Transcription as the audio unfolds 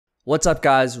What's up,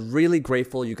 guys? Really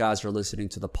grateful you guys are listening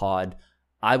to the pod.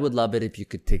 I would love it if you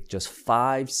could take just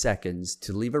 5 seconds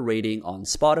to leave a rating on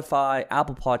Spotify,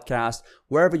 Apple Podcast,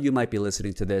 wherever you might be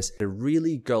listening to this. It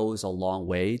really goes a long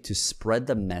way to spread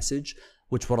the message,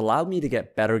 which would allow me to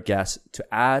get better guests to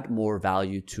add more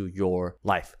value to your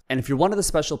life. And if you're one of the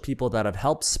special people that have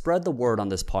helped spread the word on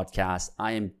this podcast,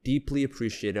 I am deeply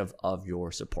appreciative of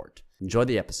your support. Enjoy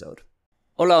the episode.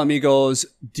 Hola, amigos.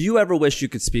 Do you ever wish you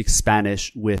could speak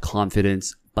Spanish with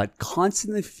confidence, but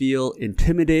constantly feel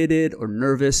intimidated or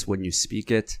nervous when you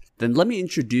speak it? Then let me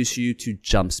introduce you to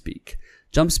JumpSpeak.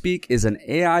 JumpSpeak is an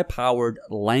AI-powered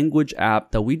language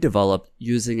app that we developed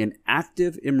using an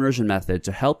active immersion method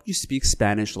to help you speak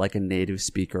Spanish like a native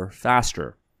speaker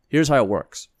faster. Here's how it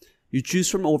works. You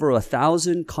choose from over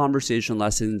 1,000 conversation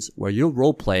lessons where you'll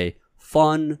role play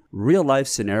fun, real-life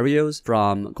scenarios,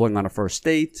 from going on a first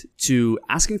date to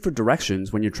asking for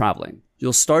directions when you're traveling.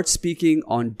 You'll start speaking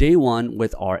on day one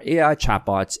with our AI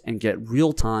chatbots and get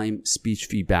real-time speech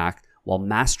feedback while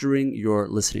mastering your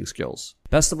listening skills.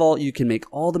 Best of all, you can make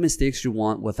all the mistakes you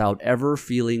want without ever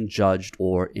feeling judged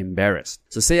or embarrassed.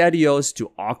 So say adios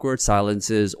to awkward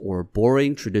silences or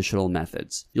boring traditional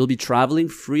methods. You'll be traveling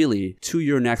freely to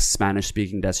your next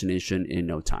Spanish-speaking destination in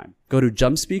no time. Go to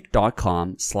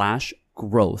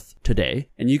jumpspeak.com/growth today,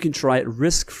 and you can try it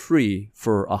risk-free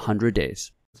for 100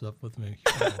 days. What's up with me?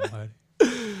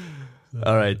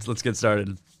 All right, let's get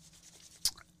started.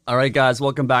 All right, guys,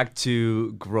 welcome back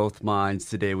to Growth Minds.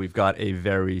 Today, we've got a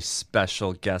very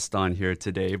special guest on here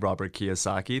today, Robert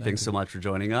Kiyosaki. Thanks so much for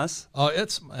joining us. Oh,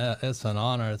 it's an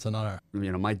honor. It's an honor.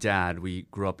 You know, my dad, we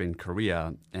grew up in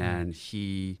Korea, and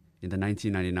in the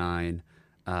 1999,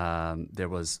 there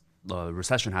was a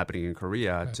recession happening in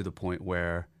Korea, to the point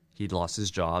where he lost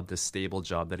his job, the stable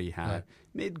job that he had,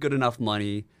 made good enough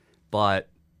money, but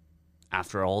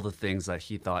after all the things that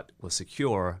he thought was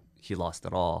secure, he lost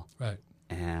it all. Right.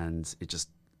 And it just,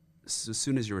 as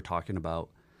soon as you were talking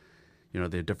about, you know,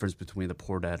 the difference between the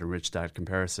poor dad and rich dad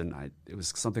comparison, it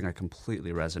was something I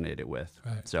completely resonated with.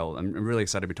 Right. So I'm really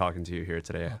excited to be talking to you here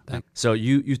today. Oh, so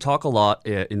you talk a lot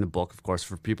in the book, of course,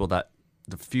 for the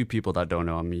few people that don't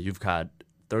know. I mean, you've had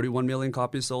 31 million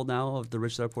copies sold now of The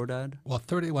Rich Dad Poor Dad? Well,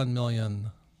 31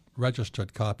 million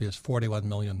registered copies, 41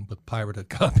 million with pirated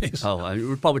copies. Oh, I mean,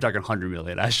 we're probably talking 100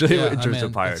 million, actually, in terms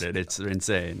of pirated. It's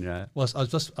insane, yeah. Well, I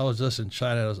was just in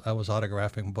China. I was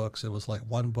autographing books. It was like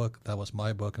one book that was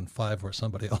my book and 5 were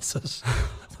somebody else's.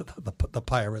 the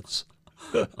pirates.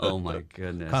 Oh my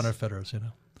goodness. Counterfeiters, you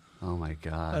know. Oh my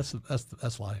God.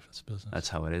 That's life. It's business. That's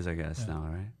how it is, I guess, now,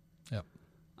 right? Yep.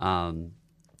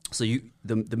 So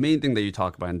the main thing that you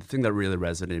talk about, and the thing that really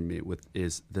resonated me with,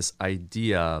 is this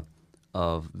idea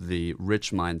of the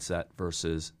rich mindset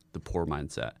versus the poor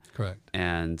mindset. Correct.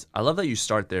 And I love that you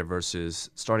start there versus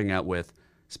starting out with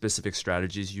specific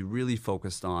strategies. You really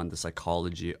focused on the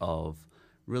psychology of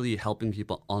really helping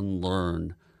people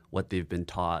unlearn what they've been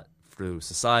taught through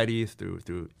society,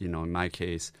 through you know, in my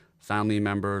case, family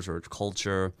members or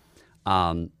culture.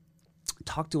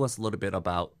 Talk to us a little bit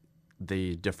about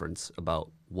the difference about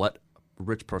what a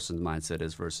rich person's mindset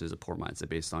is versus a poor mindset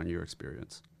based on your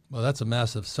experience. Well, that's a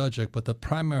massive subject, but the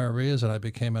primary reason I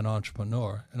became an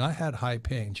entrepreneur, and I had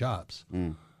high-paying jobs.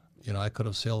 You know, I could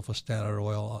have sailed for Standard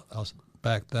Oil.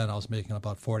 Back then, I was making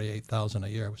about $48,000 a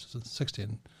year, which is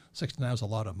 69 was a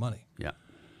lot of money. Yeah.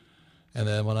 And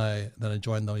then I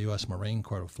joined the U.S. Marine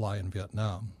Corps to fly in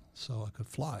Vietnam, so I could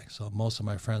fly. So most of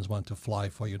my friends went to fly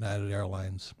for United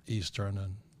Airlines, Eastern,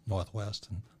 and Northwest,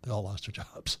 and they all lost their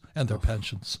jobs and their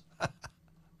pensions.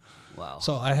 Wow.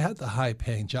 So I had the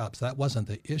high-paying jobs. That wasn't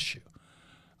the issue.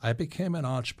 I became an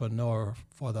entrepreneur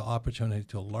for the opportunity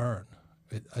to learn.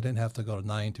 I didn't have to go to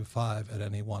 9 to 5 at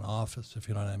any one office, if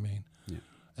you know what I mean. Yeah.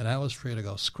 And I was free to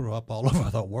go screw up all over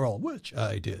the world, which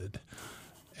I did.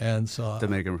 And so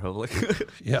Dominican Republic.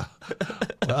 Yeah.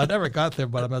 Well, I never got there,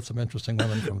 but I met some interesting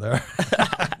women from there.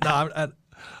 No,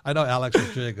 I know Alex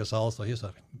Rodriguez also. He's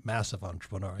a massive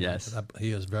entrepreneur. Yes.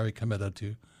 He is very committed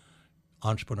to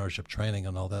entrepreneurship training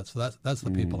and all that. So that's the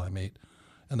people I meet.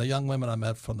 And the young women I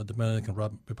met from the Dominican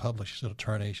Republic, she's an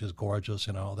attorney, she's gorgeous,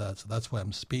 you know, all that. So that's why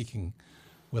I'm speaking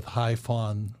with high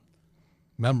fond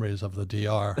memories of the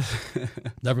DR,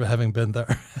 never having been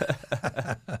there.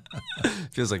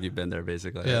 Feels like you've been there,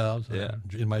 basically. Yeah,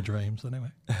 in my dreams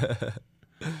anyway.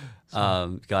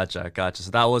 Gotcha. So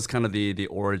that was kind of the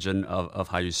origin of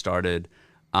how you started.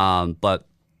 But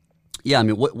yeah, I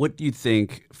mean, what do you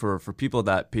think for people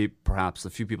that perhaps the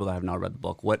few people that have not read the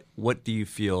book, what do you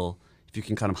feel, if you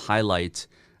can kind of highlight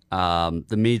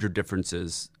the major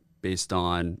differences based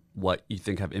on what you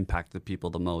think have impacted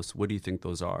people the most? What do you think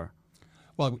those are?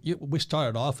 Well, we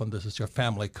started off on this as your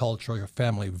family culture, your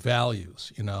family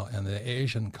values, you know, and the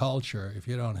Asian culture, if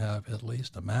you don't have at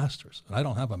least a master's, and I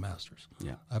don't have a master's.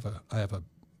 Yeah. I have a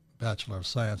Bachelor of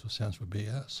Science with stands for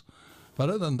BS. But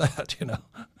other than that, you know,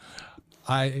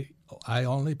 I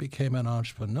only became an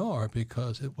entrepreneur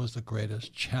because it was the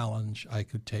greatest challenge I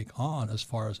could take on as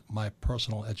far as my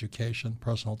personal education,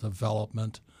 personal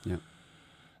development. Yeah.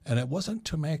 And it wasn't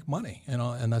to make money, you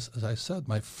know. And as I said,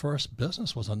 my first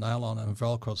business was a nylon and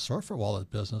Velcro surfer wallet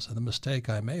business. And the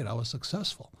mistake I made, I was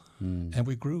successful. And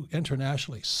we grew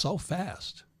internationally so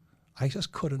fast, I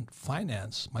just couldn't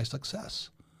finance my success.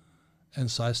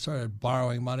 And so I started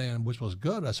borrowing money, and which was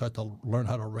good. I started to learn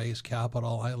how to raise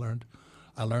capital. I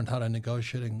learned how to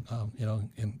negotiating. You know,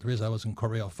 the reason I was in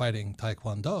Korea fighting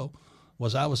Taekwondo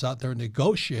was I was out there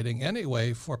negotiating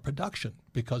anyway for production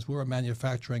because we were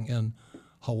manufacturing in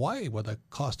Hawaii, where the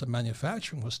cost of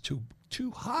manufacturing was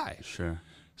too high. Sure.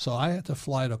 So I had to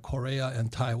fly to Korea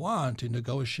and Taiwan to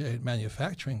negotiate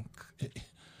manufacturing.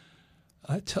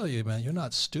 I tell you, man, you're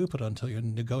not stupid until you're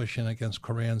negotiating against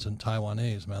Koreans and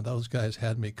Taiwanese, man. Those guys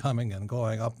had me coming and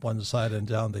going up one side and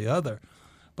down the other.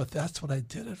 But that's what I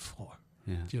did it for.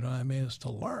 Yeah. Do you know what I mean? Is to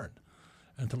learn.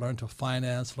 And to learn to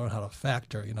finance, learn how to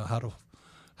factor, you know, how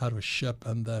to ship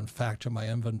and then factor my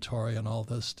inventory and all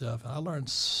this stuff. And I learned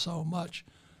so much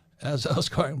as I was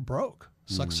going broke,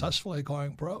 successfully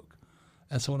going broke.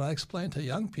 And so when I explain to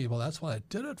young people, that's what I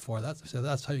did it for.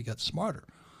 That's how you get smarter.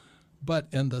 But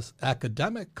in this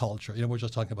academic culture, you know, we're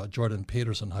just talking about Jordan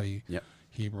Peterson, how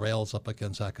he rails up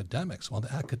against academics. Well,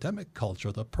 the academic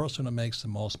culture, the person who makes the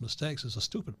most mistakes is a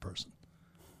stupid person.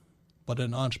 But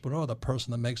in entrepreneur, the person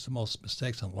that makes the most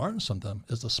mistakes and learns from them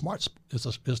is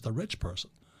the rich person.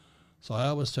 So I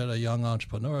always say to young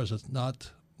entrepreneurs, it's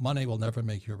not money will never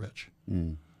make you rich.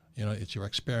 You know, it's your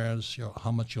experience,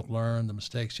 how much you learn, the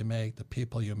mistakes you make, the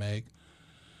people you make.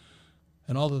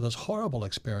 And all of those horrible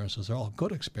experiences are all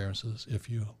good experiences if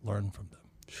you learn from them.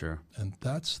 Sure. And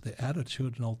that's the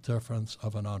attitudinal difference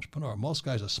of an entrepreneur. Most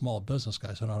guys are small business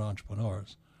guys, they're not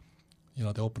entrepreneurs. You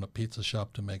know, they open a pizza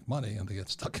shop to make money and they get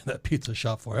stuck in that pizza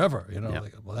shop forever. You know,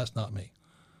 well, that's not me.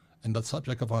 And the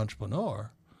subject of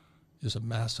entrepreneur is a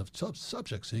massive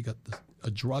subject. So you got a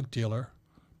drug dealer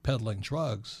peddling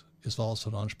drugs is also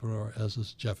an entrepreneur, as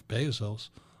is Jeff Bezos,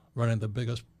 running the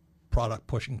biggest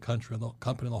product-pushing company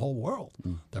in the whole world.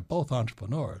 They're both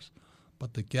entrepreneurs.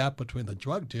 But the gap between the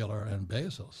drug dealer and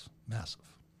Bezos, massive.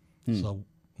 So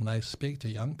when I speak to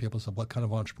young people, I say, what kind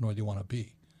of entrepreneur do you want to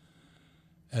be?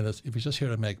 And if you're just here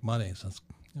to make money,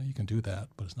 you can do that,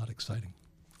 but it's not exciting.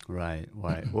 Right.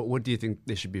 What do you think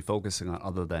they should be focusing on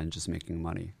other than just making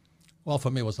money? Well,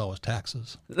 for me, it was always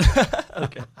taxes.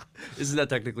 Okay. Isn't that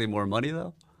technically more money,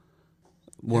 though?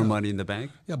 More money in the bank?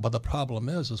 Yeah, but the problem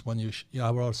is when I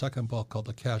wrote a second book called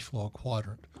The Cash Flow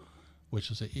Quadrant,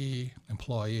 which is E,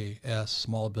 employee, S,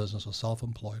 small business or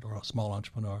self-employed or a small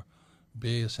entrepreneur.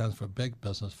 B stands for big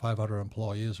business, 500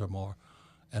 employees or more.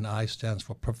 And I stands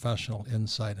for professional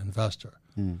insight investor.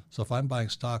 So if I'm buying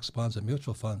stocks, bonds, and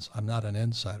mutual funds, I'm not an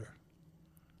insider.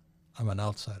 I'm an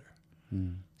outsider.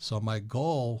 So my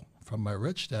goal from my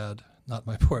rich dad, not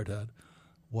my poor dad,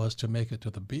 was to make it to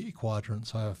the B quadrant,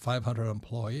 so I have 500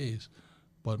 employees,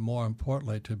 but more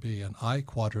importantly, to be an I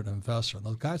quadrant investor. And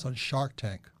those guys on Shark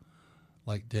Tank,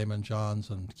 like Damon Johns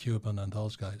and Cuban and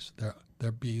those guys,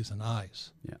 they're B's and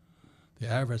I's. Yeah. The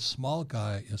average small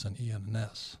guy is an E and an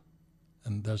S.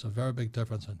 And there's a very big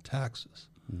difference in taxes.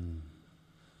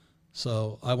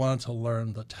 So I wanted to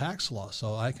learn the tax law.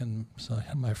 So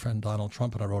my friend Donald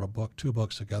Trump and I wrote two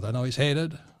books together. I know he's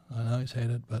hated,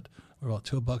 but we wrote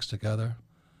 2 books together.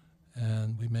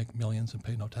 And we make millions and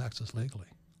pay no taxes legally.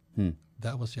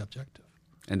 That was the objective.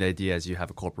 And the idea is you have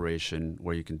a corporation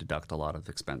where you can deduct a lot of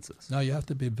expenses. Now, you have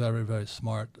to be very, very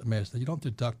smart. I mean, you don't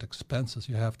deduct expenses.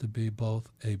 You have to be both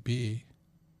a B,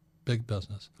 big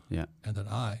business, and an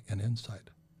I, an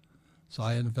insider. So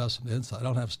I invest in the inside. I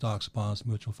don't have stocks, bonds,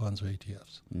 mutual funds, or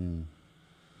ETFs.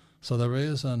 So the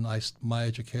reason my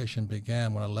education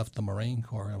began when I left the Marine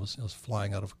Corps, I was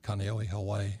flying out of Kaneohe,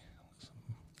 Hawaii.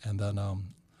 And then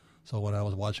so when I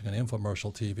was watching an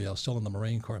infomercial TV, I was still in the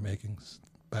Marine Corps making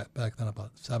back then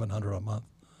about $700 a month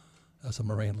as a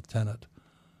Marine lieutenant.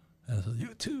 And I said,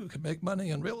 you too can make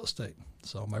money in real estate.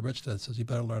 So my rich dad says, you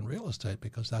better learn real estate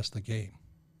because that's the game.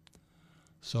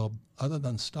 So other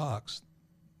than stocks,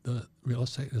 the real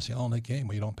estate is the only game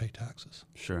where you don't pay taxes.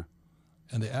 Sure.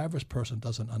 And the average person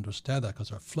doesn't understand that because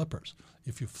they're flippers.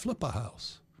 If you flip a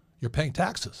house, you're paying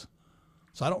taxes.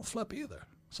 So I don't flip either.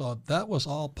 So that was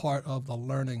all part of the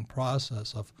learning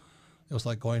process it was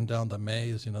like going down the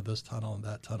maze, this tunnel and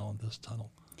that tunnel and this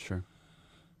tunnel. Sure.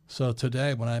 So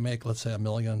today, when I make, let's say, $1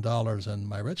 million in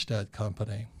my Rich Dad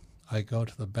company, I go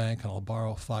to the bank and I'll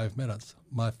borrow 5 minutes.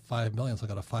 My 5 million, I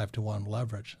got a 5-to-1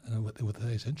 leverage, and with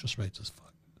today's interest rates, is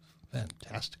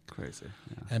fantastic. Crazy.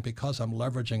 Yeah. And because I'm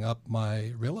leveraging up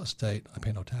my real estate, I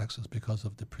pay no taxes because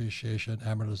of depreciation,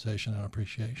 amortization, and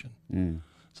appreciation.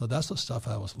 So that's the stuff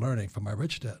I was learning from my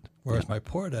rich dad. Whereas my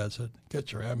poor dad said,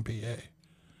 get your MBA.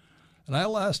 And I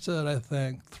lasted, I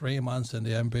think, 3 months in the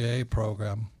MBA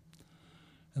program.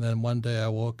 And then one day I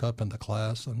woke up in the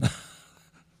class and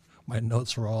my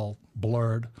notes were all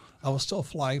blurred. I was still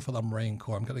flying for the Marine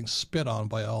Corps. I'm getting spit on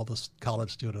by all the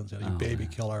college students, you baby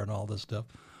killer and all this stuff.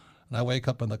 And I wake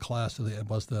up in the class, it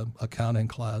was the accounting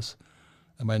class,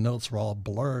 and my notes were all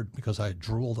blurred because I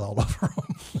drooled all over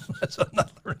them. So I'm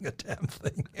not learning a damn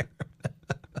thing here.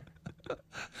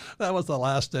 That was the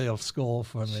last day of school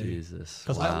for me. Jesus.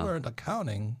 Because I learned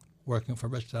accounting working for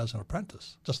Rich Dad as an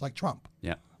apprentice, just like Trump.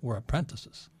 Yeah. We're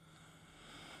apprentices.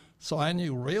 So I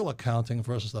knew real accounting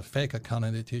versus the fake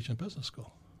accounting they teach in business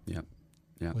school. Yeah.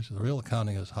 Yeah. Which is the real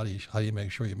accounting is how do you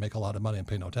make sure you make a lot of money and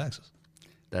pay no taxes.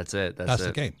 That's it. That's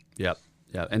the game. Yep.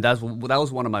 Yeah. And that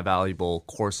was one of my valuable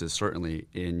courses, certainly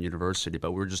in university,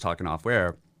 but we were just talking off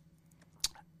air.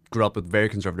 Grew up with very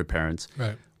conservative parents.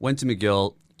 Right. Went to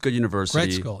McGill, good university.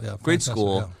 Great school, yeah. Great Fantastic,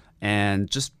 school, yeah.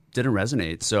 and just didn't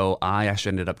resonate. So I actually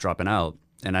ended up dropping out.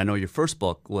 And I know your first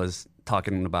book was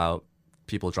talking about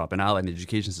people dropping out and the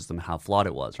education system and how flawed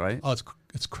it was, right? Oh,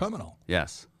 it's criminal.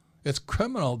 Yes. It's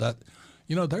criminal that,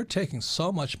 they're taking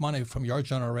so much money from your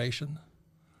generation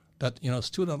that,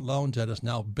 student loan debt is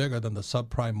now bigger than the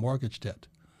subprime mortgage debt.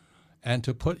 And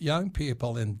to put young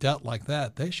people in debt like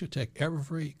that, they should take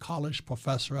every college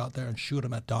professor out there and shoot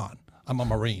them at dawn. I'm a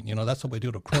Marine. That's what we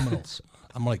do to criminals.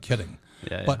 I'm only kidding.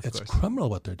 Yeah, but it's course.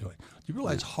 criminal what they're doing. You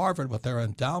realize Harvard, with their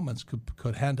endowments,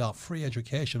 could hand out free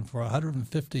education for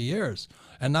 150 years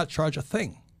and not charge a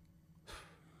thing.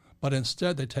 But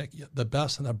instead, they take the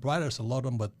best and the brightest and load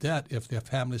them with debt. If their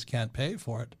families can't pay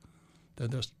for it,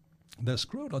 then they're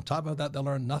screwed. On top of that, they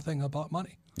learn nothing about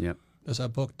money. Yep. There's a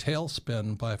book,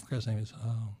 Tailspin, by, I forget his name is,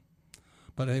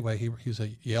 but anyway, he's a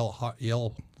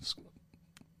Yale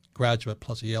graduate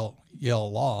plus Yale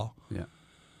Law. Yeah.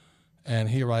 And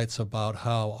he writes about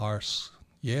how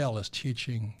Yale is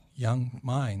teaching young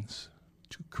minds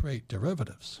to create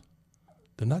derivatives.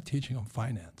 They're not teaching them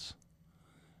finance.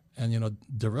 And,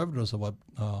 derivatives are what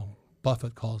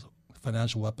Buffett calls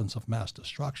financial weapons of mass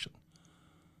destruction.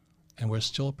 And we're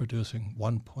still producing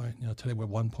today we're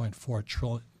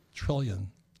 1.4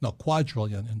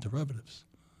 quadrillion in derivatives.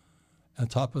 On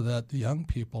top of that, the young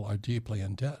people are deeply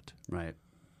in debt. Right.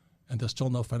 And there's still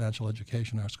no financial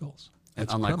education in our schools. And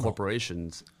It's unlike criminal.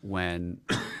 corporations, when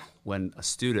a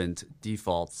student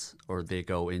defaults or they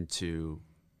go into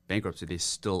bankruptcy, they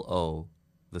still owe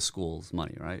the school's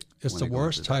money, right? It's When the they go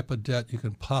worst into type of debt you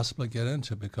can possibly get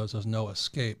into because there's no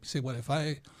escape. See, if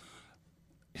I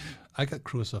get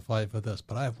crucified for this,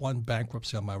 but I have one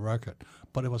bankruptcy on my record,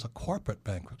 but it was a corporate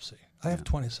bankruptcy. I have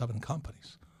 27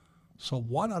 companies. So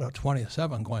 1 out of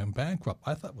 27 going bankrupt,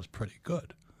 I thought was pretty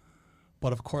good.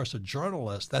 But of course, a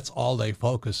journalist, that's all they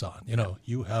focus on.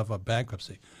 You have a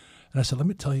bankruptcy. And I said, let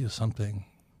me tell you something,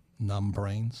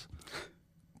 numbbrains.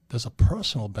 There's a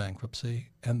personal bankruptcy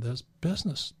and there's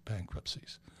business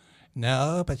bankruptcies.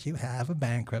 No, but you have a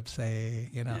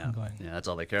bankruptcy, I'm going. Yeah, that's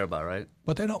all they care about, right?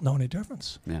 But they don't know any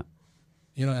difference. Yeah.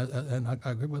 And I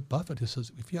agree with Buffett. He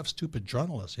says, if you have stupid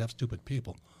journalists, you have stupid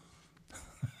people.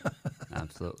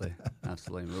 Absolutely.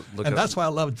 And that's why I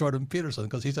love Jordan Peterson,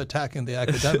 because he's attacking the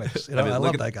academics. I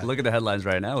love that guy. Look at the headlines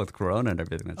right now with Corona and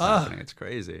everything that's happening. It's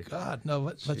crazy. God,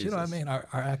 no, but you know what I mean? Our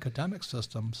academic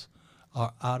systems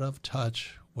are out of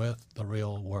touch with the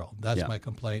real world. That's my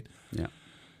complaint. Yeah.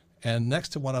 And next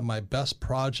to one of my best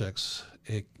projects,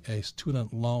 a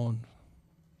student loan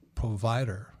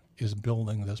provider is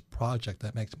building this project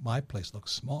that makes my place look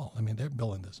small. I mean, they're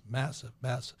building this massive,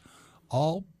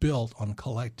 all built on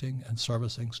collecting and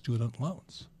servicing student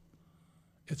loans.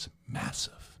 It's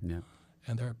massive. Yeah.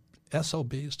 And they're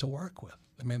SOBs to work with.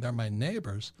 I mean, they're my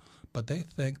neighbors, but they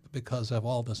think because of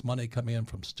all this money coming in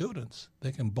from students,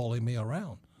 they can bully me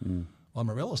around. Well, I'm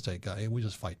a real estate guy. We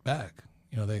just fight back.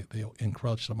 They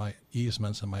encroach on my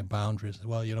easements and my boundaries.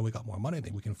 Well, we got more money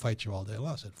than we can fight you all day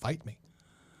long. I said, fight me.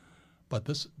 But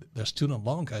they're student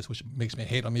loan guys, which makes me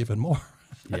hate them even more.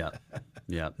 Yeah.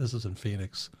 Yeah. This is in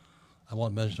Phoenix. I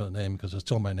won't mention the name because they're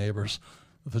still my neighbors.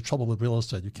 The trouble with real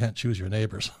estate, you can't choose your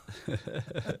neighbors. You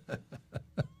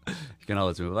can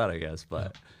always move out, I guess.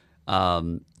 But I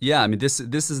mean, this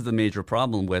is the major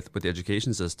problem with the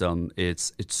education system.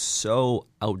 It's so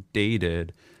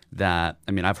outdated that,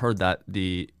 I mean, I've heard that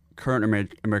the current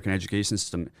American education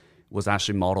system was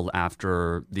actually modeled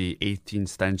after the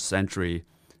 18th century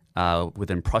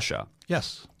within Prussia.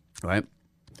 Yes. Right?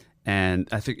 And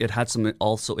I think it had some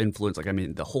also influence. Like, I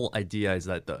mean, the whole idea is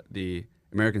that the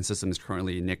American system is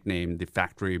currently nicknamed the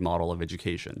factory model of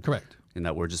education. Correct. In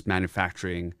that we're just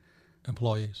manufacturing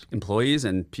employees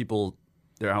and people,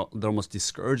 they're almost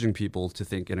discouraging people to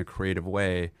think in a creative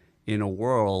way in a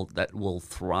world that will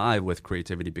thrive with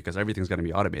creativity because everything's going to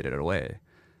be automated away.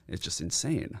 It's just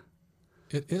insane.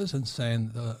 It is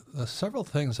insane. The several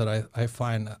things that I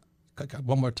find,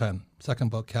 one more time,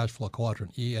 second book, Cash Flow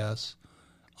Quadrant, ES,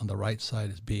 on the right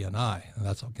side is B and I.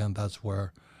 And that's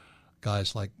where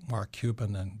guys like Mark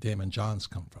Cuban and Damon Johns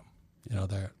come from. You know,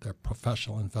 they're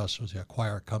professional investors. They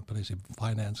acquire companies, they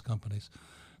finance companies.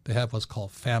 They have what's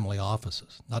called family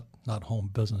offices, not home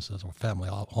businesses or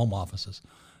home offices.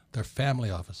 They're family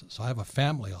offices. So I have a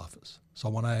family office. So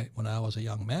when I was a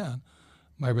young man,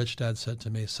 my rich dad said to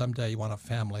me, someday you want a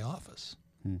family office.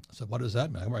 I said, what does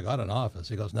that mean? I got an office.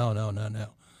 He goes, no.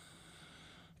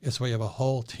 It's where you have a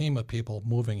whole team of people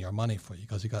moving your money for you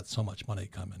because you got so much money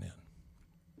coming in.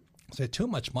 Say too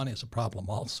much money is a problem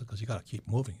also because you got to keep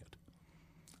moving it.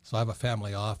 So I have a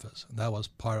family office, and that was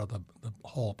part of the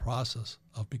whole process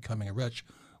of becoming rich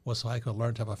was so I could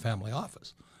learn to have a family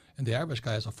office. And the average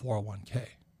guy has a 401k.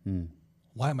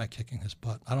 Why am I kicking his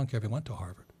butt? I don't care if he went to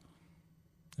Harvard.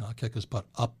 You know, I'll kick his butt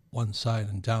up one side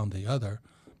and down the other,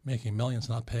 making millions,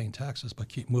 not paying taxes, but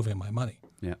keep moving my money.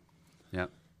 Yeah.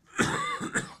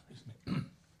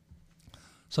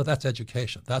 So that's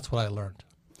education. That's what I learned.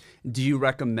 Do you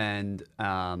recommend,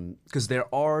 because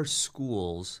there are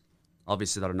schools,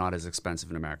 obviously, that are not as expensive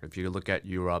in America. If you look at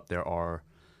Europe, there are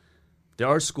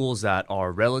schools that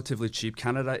are relatively cheap.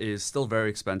 Canada is still very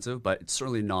expensive, but it's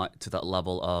certainly not to that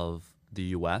level of the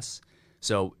US.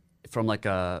 So from like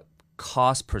a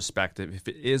cost perspective, if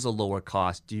it is a lower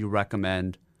cost, do you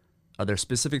recommend, are there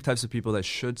specific types of people that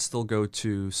should still go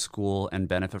to school and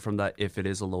benefit from that if it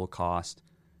is a lower cost?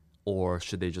 Or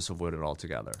should they just avoid it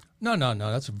altogether? No.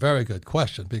 That's a very good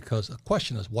question because the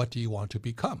question is, what do you want to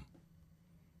become?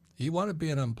 You want to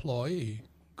be an employee,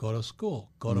 go to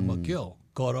school, go to McGill,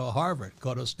 go to Harvard,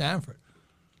 go to Stanford.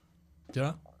 Do you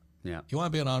know? Yeah. You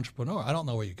want to be an entrepreneur. I don't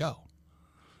know where you go.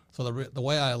 So the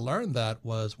way I learned that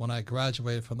was when I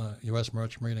graduated from the U.S.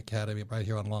 Merchant Marine Academy right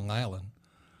here on Long Island.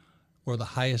 We're the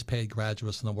highest paid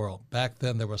graduates in the world. Back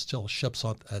then, there were still ships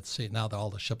at sea. Now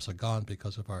all the ships are gone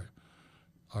because of our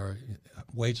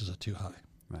wages are too high.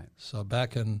 Right. So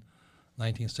back in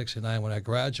 1969, when I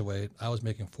graduated, I was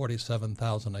making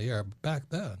 $47,000 a year. Back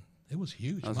then, it was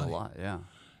huge money. That was a lot, yeah.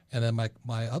 And then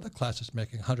my other class is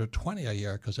making $120 a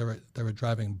year because they were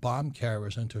driving bomb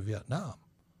carriers into Vietnam.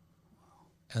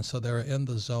 And so they were in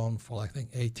the zone for, I think,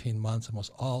 18 months and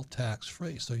was all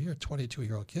tax-free. So you're a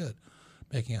 22-year-old kid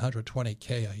making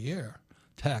 $120K a year,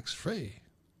 tax-free.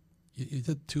 You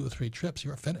did 2 or 3 trips, you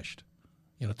were finished.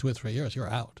 2 or 3 years, you're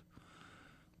out.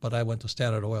 But I went to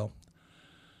Standard Oil.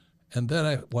 And then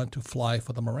I went to fly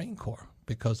for the Marine Corps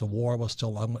because the war was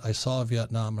still on. I saw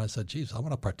Vietnam and I said, geez, I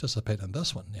want to participate in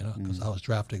this one, because I was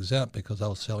draft exempt because I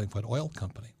was sailing for an oil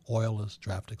company. Oil is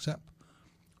draft exempt.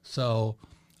 So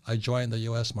I joined the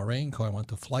U.S. Marine Corps and went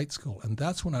to flight school. And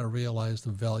that's when I realized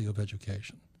the value of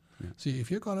education. Yeah. See, if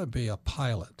you're going to be a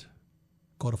pilot,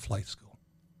 go to flight school.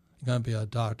 You're going to be a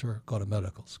doctor, go to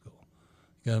medical school.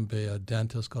 You're going to be a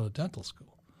dentist, go to dental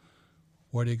school.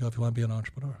 Where do you go if you want to be an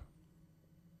entrepreneur?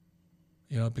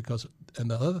 Because, and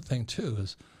the other thing too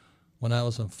is when I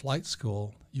was in flight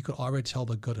school, you could already tell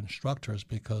the good instructors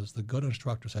because the good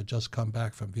instructors had just come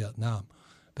back from Vietnam.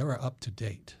 They were up to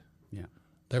date. Yeah.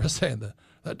 They were saying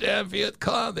the damn Viet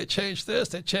Cong, they changed this,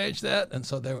 they changed that. And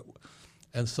so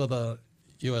the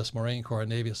U.S. Marine Corps and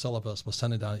Navy syllabus was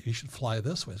sending down, you should fly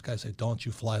this way. This guy said, don't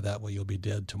you fly that way, you'll be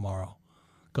dead tomorrow.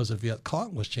 Because the Viet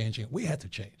Cong was changing, we had to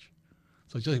change.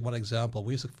 So just one example,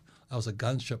 I was a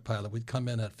gunship pilot. We'd come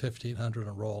in at 1,500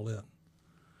 and roll in.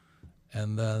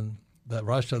 And then the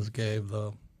Russians gave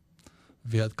the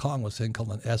Viet Cong was thing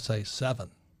called an SA-7.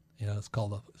 It's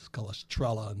called a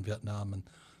Strela in Vietnam. And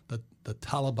the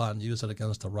Taliban used it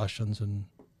against the Russians in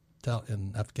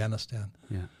Afghanistan.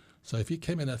 Yeah. So if you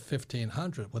came in at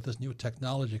 1,500 with this new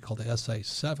technology called the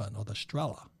SA-7 or the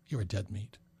Strela, you were dead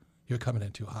meat. You're coming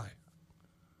in too high.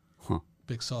 Huh.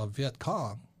 Because a Viet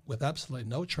Cong, with absolutely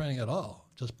no training at all,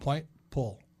 just point,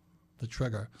 pull the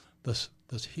trigger. This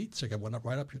heat signature went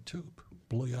right up your tube,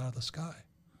 blew you out of the sky.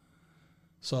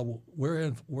 So we're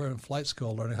in flight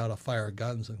school learning how to fire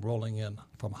guns and rolling in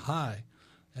from high,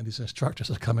 and these instructors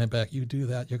are coming back. You do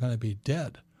that, you're going to be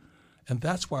dead. And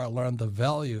that's where I learned the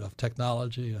value of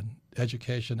technology and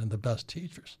education and the best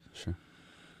teachers. Sure.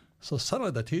 So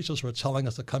suddenly the teachers were telling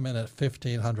us to come in at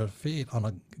 1,500 feet on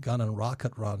a gun and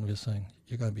rocket run. We were saying,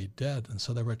 you're going to be dead. And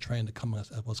so they were trained to come at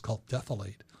what's called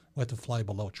defilade. We had to fly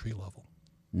below tree level.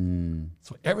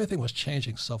 So everything was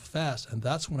changing so fast. And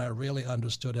that's when I really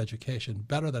understood education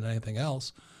better than anything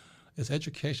else. Is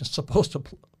education supposed to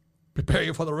prepare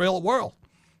you for the real world?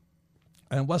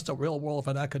 And what's the real world of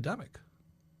an academic?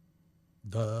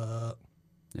 Yeah,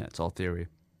 it's all theory.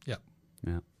 Yeah.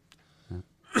 Yeah.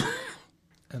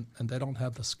 And they don't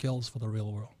have the skills for the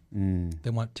real world. They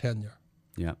want tenure.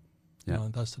 Yeah. You know,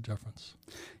 and that's the difference.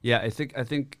 Yeah, I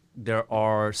think there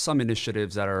are some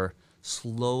initiatives that are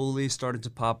slowly starting to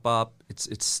pop up.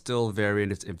 It's still very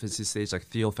in its infancy stage, like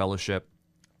Thiel Fellowship,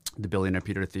 the billionaire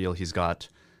Peter Thiel. He's got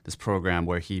this program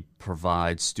where he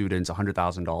provides students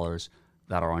 $100,000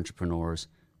 that are entrepreneurs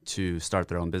to start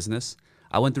their own business.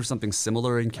 I went through something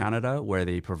similar in Canada where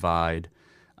they provide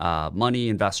money,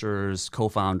 investors,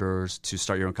 co-founders to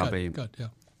start your own company. Good, yeah.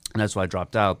 And that's why I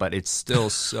dropped out. But it's still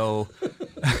so.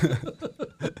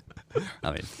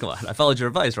 I mean, come on. I followed your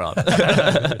advice, Rob.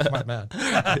 Smart man.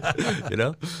 You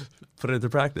know, put it into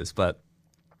practice. But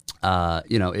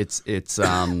you know, it's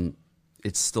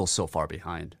still so far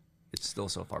behind. It's still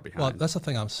so far behind. Well, that's the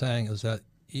thing I'm saying is that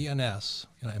E&S,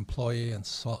 you know, employee and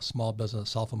small business,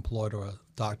 self-employed, or a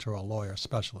doctor or a lawyer,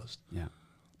 specialist. Yeah.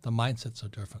 The mindsets are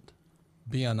different.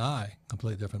 B&I,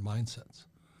 completely different mindsets.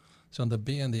 So on the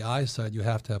B and the I side, you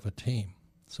have to have a team.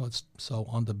 So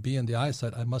on the B and the I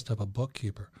side, I must have a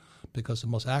bookkeeper, because the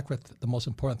most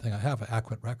important thing I have are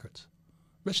accurate records.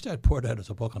 Rich Dad Poor Dad is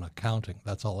a book on accounting.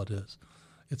 That's all it is.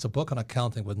 It's a book on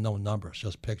accounting with no numbers,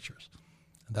 just pictures.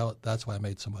 And that's why I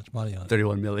made so much money on it.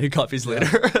 31 million copies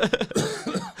later.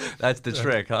 That's the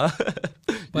trick, huh?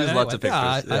 But Use lots of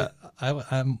pictures.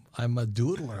 I'm a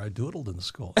doodler. I doodled in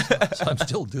school, so I'm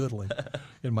still doodling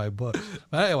in my book.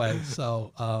 But anyway,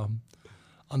 so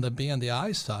on the B and the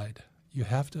I side, you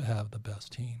have to have the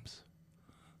best teams.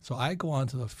 So I go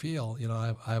onto the field. You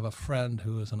know, I have a friend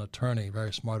who is an attorney,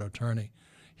 very smart attorney.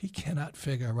 He cannot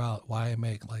figure out why I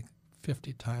make like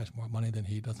 50 times more money than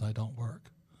he does and I don't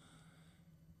work.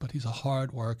 But he's a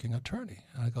hard-working attorney.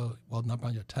 And I go, well, number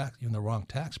one, you're in the wrong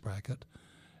tax bracket.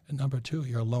 And number two,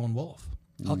 you're a lone wolf.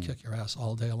 I'll kick your ass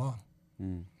all day long.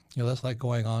 You know, that's like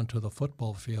going on to the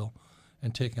football field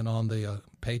and taking on the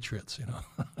Patriots, you know.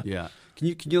 Yeah.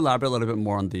 Can you elaborate a little bit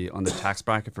more on the tax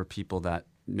bracket for people that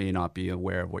may not be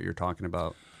aware of what you're talking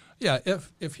about? Yeah,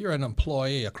 if you're an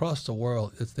employee across the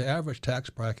world, it's the average tax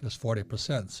bracket is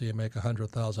 40%. So you make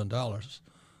 $100,000.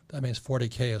 That means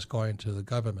 40K is going to the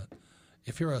government.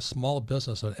 If you're a small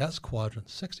business, an S quadrant,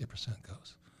 60%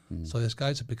 goes. So these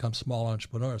guys have become small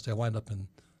entrepreneurs. They wind up in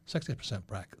 60%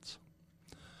 brackets.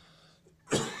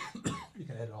 You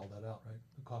can edit all that out, right?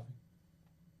 The coffee.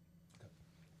 Okay.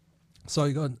 So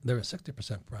you go, they're a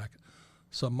 60% bracket.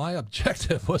 So my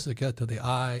objective was to get to the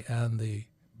I and the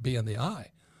B and the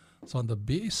I. So on the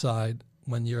B side,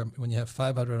 when you have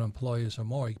 500 employees or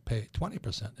more, you pay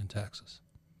 20% in taxes.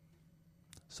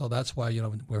 So that's why, you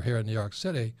know, we're here in New York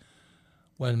City.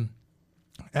 When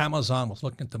Amazon was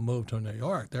looking to move to New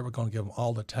York, they were going to give them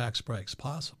all the tax breaks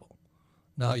possible.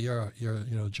 Now you're you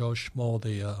know, Joe Schmo,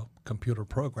 the computer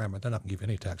programmer. They're not going to give you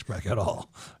any tax break at all.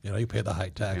 You know, you pay the high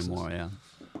taxes. Pay more, yeah.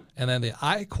 And then the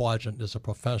I quadrant is a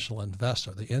professional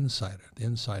investor, the insider, the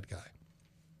inside guy.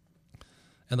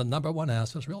 And the number one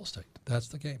asset is real estate. That's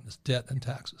the game. It's debt and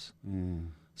taxes.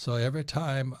 So every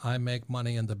time I make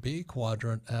money in the B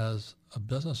quadrant as a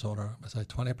business owner, as a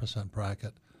 20%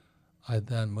 bracket, I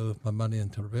then move my money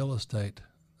into real estate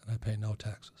and I pay no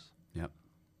taxes. Yep.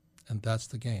 And that's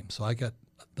the game. So I get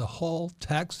the whole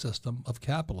tax system of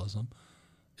capitalism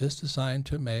is designed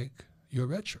to make you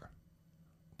richer.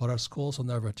 But our schools will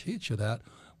never teach you that,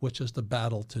 which is the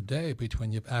battle today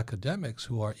between you academics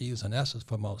who are E's and S's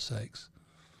for most sakes.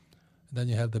 And then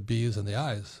you have the B's and the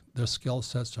I's. Their skill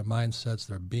sets, their mindsets,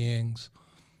 their beings,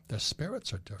 their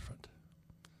spirits are different.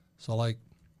 So like,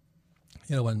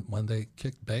 you know, when they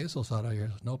kicked Bezos out of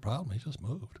here, no problem. He just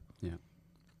moved. Yeah.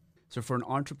 So for an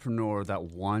entrepreneur that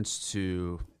wants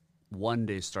to one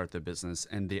day start their business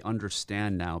and they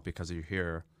understand now because you're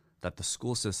here that the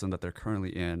school system that they're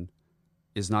currently in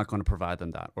is not going to provide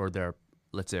them that, or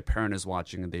let's say a parent is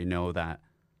watching and they know that,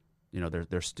 you know,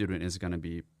 their student is going to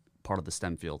be part of the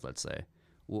STEM field, let's say,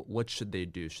 what should they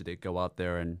do? Should they go out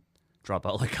there and drop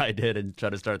out like I did and try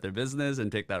to start their business and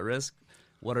take that risk?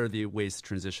 What are the ways to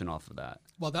transition off of that?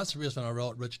 Well, that's the reason I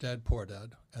wrote Rich Dad, Poor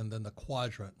Dad, and then the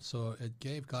quadrant. So it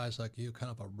gave guys like you kind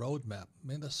of a roadmap. I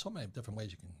mean, there's so many different ways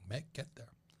you can get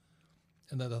there.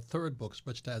 And then the third book's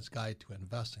Rich Dad's Guide to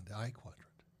Investing, the I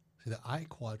quadrant. See, the I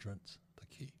quadrant's the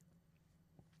key.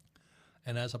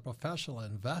 And as a professional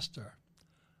investor,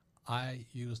 I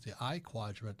use the I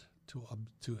quadrant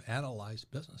to analyze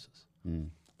businesses.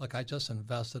 Like I just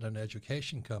invested in an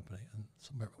education company, and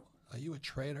somebody, are you a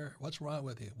trader? What's wrong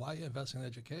with you? Why are you investing in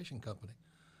an education company?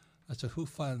 I said, who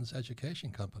funds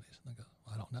education companies? And they go,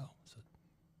 I don't know. I said,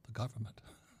 the government.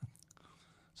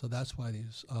 So that's why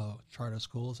these charter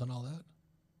schools and all that,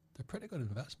 they're pretty good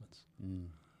investments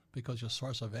because your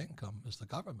source of income is the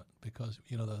government because,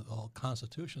 you know, the whole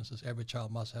Constitution says every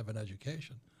child must have an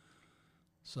education.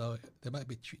 So they might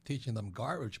be teaching them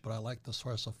garbage, but I like the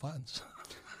source of funds.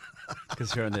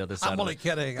 Because you're on the other side. I'm only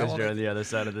kidding. Because you're on the other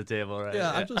side of the table, right?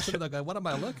 Yeah, I'm just sitting there going, what am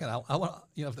I looking at? I want,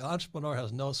 you know, if the entrepreneur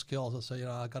has no skills and say, you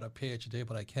know, I got a PhD,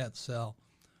 but I can't sell,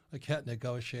 I can't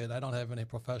negotiate, I don't have any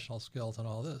professional skills and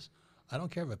all this. I don't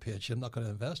care if a PhD, I'm not going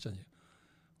to invest in you.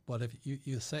 But if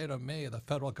you say to me, the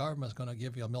federal government is going to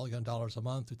give you $1 million a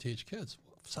month to teach kids,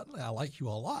 suddenly I like you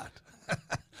a lot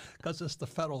because it's the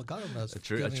federal government that's a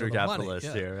true giving you the capitalist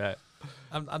money. Yeah. here, right?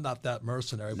 I'm not that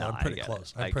mercenary, No, but I'm pretty I get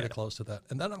close. it. I'm pretty close to that.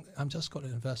 And then I'm just going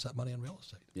to invest that money in real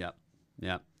estate. Yeah,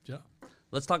 yeah. Yeah.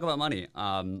 Let's talk about money.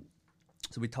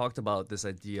 So we talked about this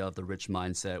idea of the rich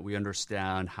mindset. We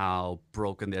understand how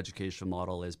broken the education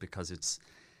model is because it's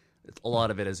a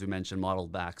lot of it, as we mentioned,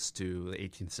 modeled back to the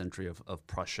 18th century of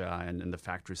Prussia and the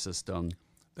factory system.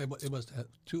 It was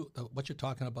two. What you're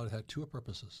talking about had two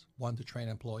purposes: one to train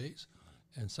employees,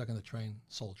 and second to train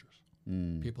soldiers.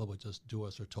 People would just do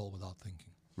as they're told without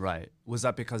thinking. Right. Was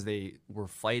that because they were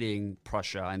fighting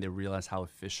Prussia and they realized how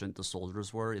efficient the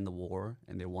soldiers were in the war,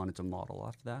 and they wanted to model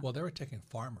after that? Well, they were taking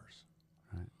farmers.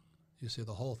 Right. You see,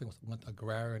 the whole thing went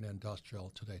agrarian,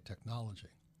 industrial, today technology.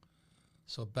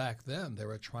 So back then, they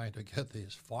were trying to get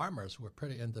these farmers who were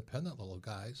pretty independent little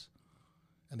guys,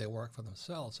 and they work for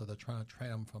themselves. So they're trying to train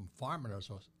them from farmers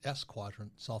or S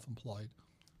quadrant, self-employed,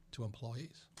 to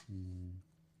employees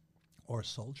or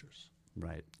soldiers.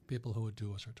 Right. People who would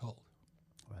do as they're told.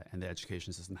 Right. And the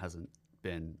education system hasn't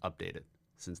been updated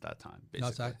since that time,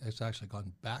 basically. No, it's actually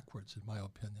gone backwards, in my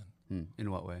opinion.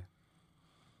 In what way?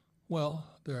 Well,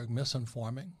 they're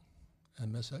misinforming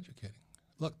and miseducating.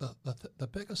 Look, the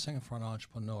biggest thing for an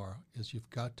entrepreneur is you've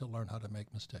got to learn how to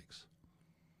make mistakes.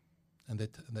 And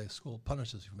the school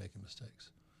punishes you for making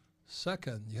mistakes.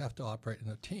 Second, you have to operate in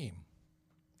a team.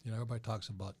 You know, everybody talks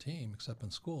about team, except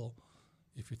in school.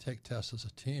 If you take tests as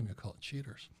a team, you're called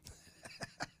cheaters.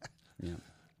 Yeah.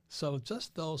 So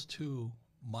just those two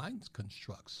mind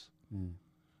constructs.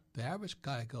 The average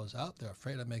guy goes out there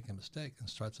afraid of making a mistake and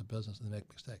starts a business and they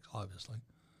make mistakes, obviously.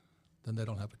 Then they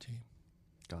don't have a team.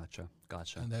 Gotcha.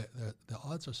 And the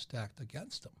odds are stacked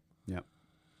against them. Yeah.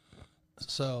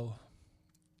 So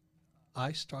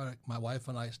my wife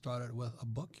and I started with a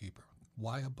bookkeeper.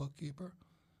 Why a bookkeeper?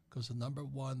 Because the number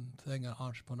one thing an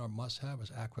entrepreneur must have is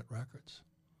accurate records.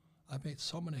 I've made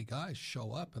so many guys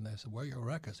show up and they said, where are your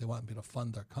records? They want me to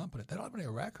fund their company. They don't have any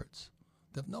records.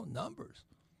 They have no numbers.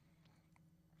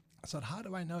 I said, how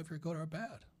do I know if you're good or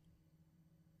bad?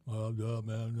 Well, yeah,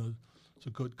 man, it's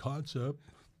a good concept.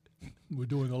 We're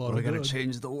doing a lot of good. We're going to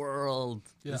change the world.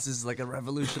 Yeah. This is like a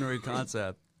revolutionary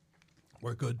concept.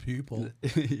 We're good people.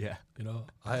 Yeah. You know,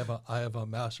 I have a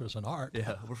master's in art.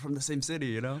 Yeah. We're from the same city,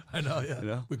 you know? I know, yeah. You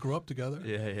know? We grew up together.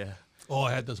 Yeah. Oh,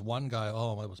 I had this one guy.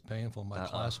 Oh, it was painful. My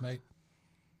classmate,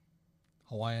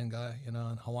 Hawaiian guy, you know,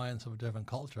 and Hawaiians have a different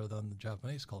culture than the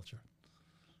Japanese culture.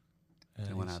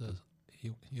 And what he happened? says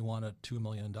he wanted $2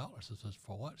 million. I says,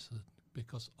 for what? I said,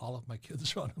 because all of my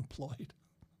kids are unemployed.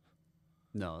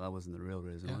 No, that wasn't the real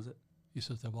reason, Yeah. was it? He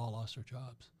says they've all lost their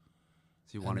jobs.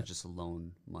 So you wanted just to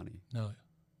loan money. No,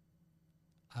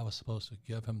 I was supposed to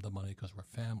give him the money because we're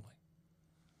family.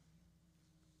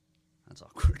 That's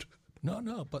awkward.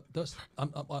 No, but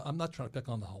I'm not trying to pick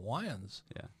on the Hawaiians.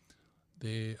 Yeah.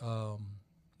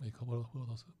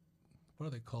 What do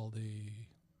they call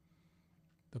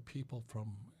the people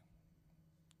from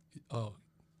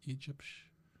Egypt?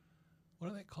 What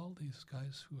do they call these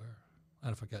guys who are?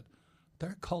 I forget.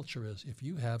 Their culture is if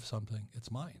you have something, it's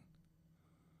mine.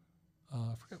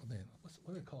 I forget what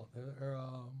do they call it? They're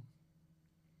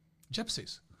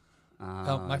gypsies.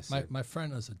 My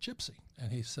friend is a gypsy,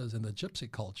 and he says in the gypsy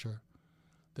culture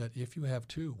that if you have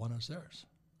two, one is theirs.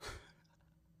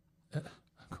 I'm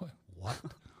going, what?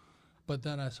 But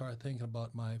then I started thinking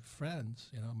about my friends,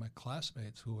 you know, my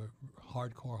classmates who are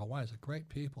hardcore Hawaiians. They're great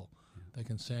people. Yeah. They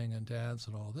can sing and dance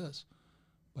and all this,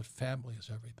 but family is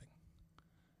everything.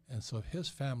 And so if his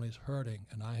family's hurting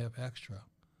and I have extra,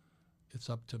 it's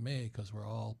up to me, because we're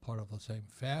all part of the same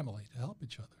family, to help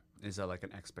each other. Is that like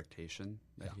an expectation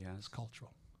that he has? It's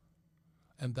cultural.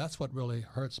 And that's what really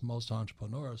hurts most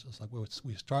entrepreneurs. It's like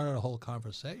we started a whole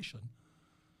conversation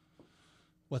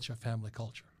what's your family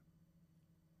culture?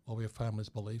 What were your family's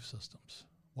belief systems?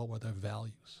 What were their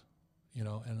values? You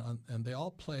know, and they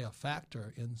all play a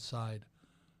factor inside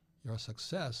your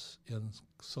success in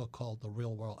so-called the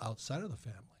real world outside of the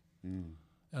family. And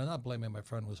I'm not blaming my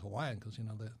friend who was Hawaiian because, you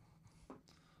know, I'm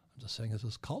just saying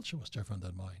his culture was different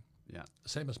than mine. Yeah.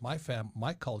 Same as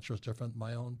my culture is different than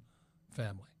my own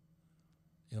family.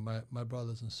 You know, my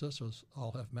brothers and sisters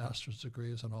all have master's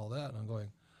degrees and all that, and I'm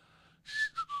going,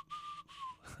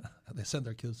 they send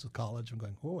their kids to college and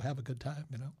going, oh, have a good time,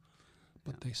 you know.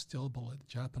 But they still believe, the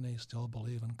Japanese still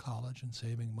believe in college and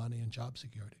saving money and job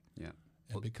security. Yeah.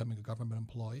 And becoming a government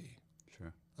employee.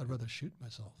 Sure. I'd rather shoot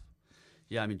myself.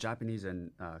 Yeah, I mean, Japanese,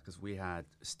 and because we had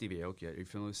Stevie Aoki. Are you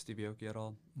familiar with Stevie Aoki at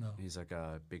all? No. He's like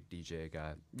a big DJ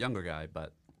guy, younger guy,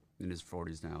 but in his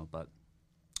 40s now, but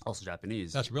also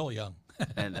Japanese. That's really young.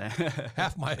 And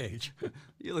half my age.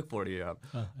 You look 40 years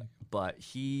old. But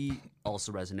he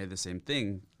also resonated the same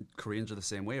thing. Koreans are the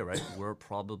same way, right? We're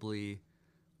probably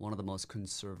one of the most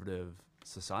conservative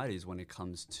societies when it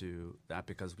comes to that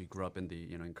because we grew up in the,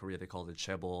 you know, in Korea they call it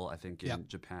chaebol. I think in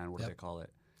Japan, what do they call it?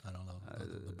 I don't know.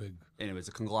 The big. Anyways,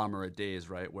 the conglomerate days,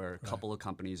 right, where a couple of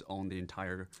companies own the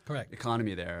entire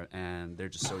economy there, and they're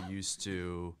just so used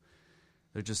to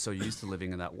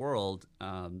living in that world.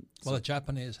 Well, the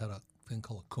Japanese had a thing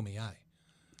called kumiai.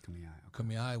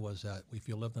 Kumiai was that if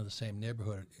you lived in the same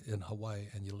neighborhood in Hawaii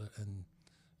and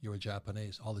you were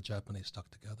Japanese, all the Japanese stuck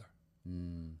together.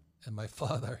 And my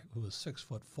father, who was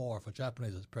 6'4", for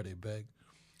Japanese is pretty big,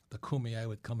 the kumiai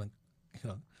would come and, you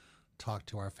know, talk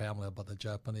to our family about the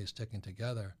Japanese sticking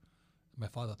together. My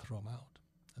father threw him out.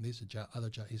 And these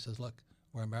are he says, look,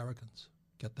 we're Americans.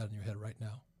 Get that in your head right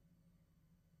now.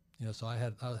 You know, so I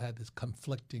had this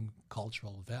conflicting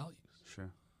cultural values.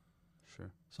 Sure.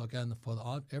 So again,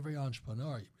 for every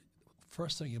entrepreneur,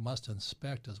 first thing you must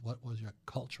inspect is what was your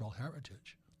cultural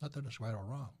heritage. Not that it's right or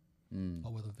wrong.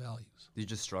 What were the values? Did you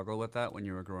just struggle with that when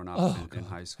you were growing up in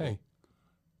high school? Hey,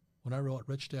 when I wrote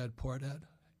Rich Dad, Poor Dad,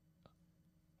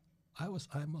 I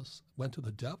almost went to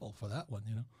the devil for that one,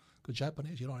 you know. Because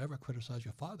Japanese, you don't ever criticize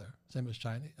your father. Same as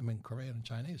Chinese, Korean and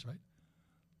Chinese, right?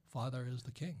 Father is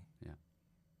the king. Yeah.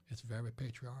 It's very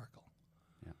patriarchal.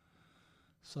 Yeah.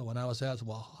 So when I was asked,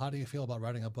 well, how do you feel about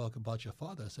writing a book about your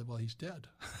father? I said, well, he's dead.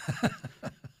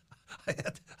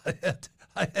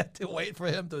 I had to wait for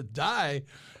him to die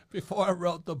before I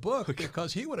wrote the book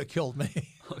because he would have killed me.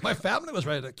 My family was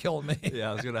ready to kill me.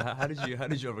 Yeah, I was gonna. How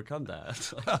did you overcome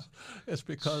that? It's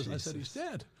because I said he's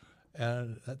dead,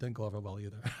 and that didn't go over well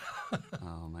either.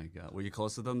 Oh my God! Were you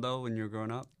close to them though when you were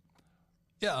growing up?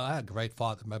 Yeah, I had a great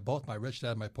father. Both my rich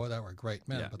dad and my poor dad were great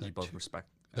men. Yeah, but you both respect.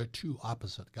 They're two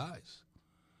opposite guys.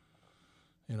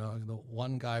 You know, the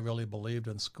one guy really believed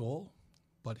in school,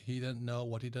 but he didn't know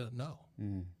what he didn't know.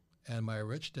 And my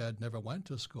rich dad never went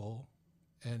to school,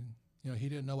 and you know he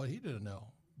didn't know what he didn't know.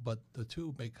 But the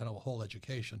two make kind of a whole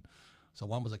education. So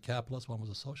one was a capitalist, one was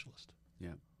a socialist.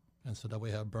 Yeah. And so then we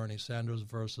have Bernie Sanders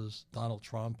versus Donald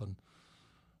Trump, and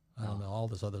I don't know, all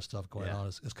this other stuff going on.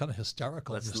 It's kind of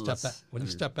hysterical. When you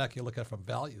step back, you look at it from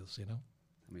values, you know.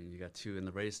 I mean, you got two in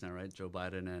the race now, right? Joe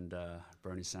Biden and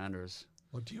Bernie Sanders.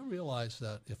 Well, do you realize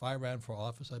that if I ran for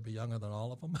office, I'd be younger than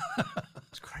all of them?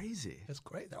 It's crazy. It's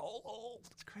great. They're all old.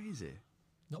 It's crazy.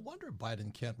 No wonder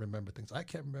Biden can't remember things. I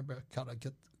can't remember how to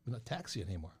get in a taxi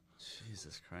anymore.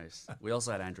 Jesus Christ. We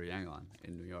also had Andrew Yang on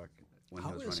in New York when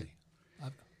he was running. He?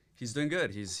 He's doing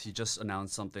good. He just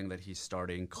announced something that he's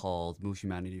starting called Move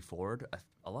Humanity Forward.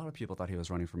 A lot of people thought he was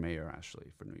running for mayor,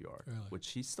 actually, for New York, which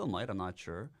he still might. I'm not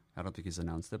sure. I don't think he's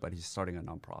announced it, but he's starting a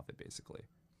nonprofit, basically.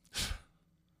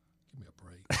 Give me a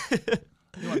break.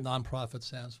 You know what nonprofit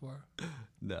stands for?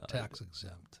 No. Tax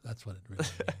exempt. That's what it really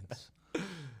means.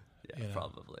 Yeah,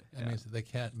 probably. It means that they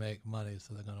can't make money,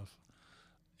 so they're going to,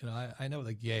 you know, I know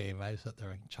the game. I sit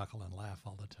there and chuckle and laugh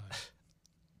all the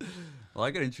time. Well,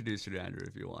 I can introduce you to Andrew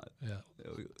if you want. Yeah.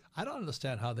 I don't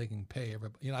understand how they can pay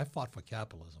everybody. You know, I fought for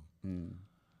capitalism.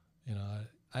 You know,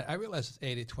 I realize it's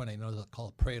 80-20. You know, it's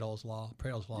called Pareto's Law.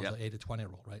 Pareto's Law is the 80-20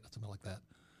 rule, right? Something like that.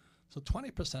 So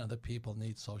 20% of the people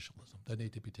need socialism. They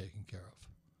need to be taken care of.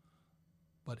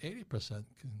 But 80%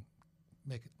 can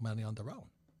make money on their own.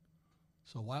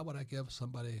 So why would I give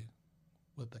somebody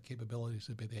with the capabilities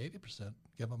to be the 80%,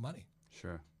 give them money?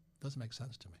 Sure. Doesn't make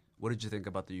sense to me. What did you think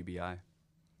about the UBI?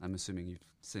 I'm assuming you've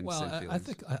seen Well, feelings. I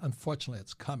think, unfortunately,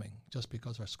 it's coming just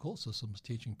because our school system is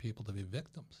teaching people to be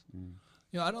victims.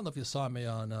 You know, I don't know if you saw me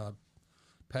on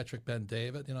Patrick Ben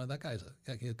David. You know, that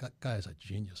guy's a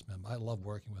genius, man. I love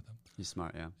working with him. He's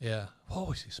smart, yeah. Yeah.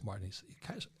 Oh, is he smart?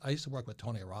 I used to work with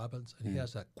Tony Robbins, and he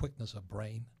has that quickness of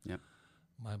brain. Yep.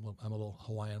 I'm a little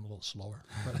Hawaiian, I'm a little slower.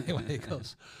 But anyway,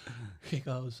 he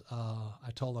goes,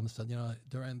 I told him, I said,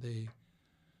 during the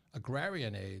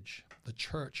agrarian age, the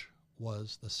church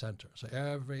was the center. So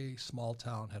every small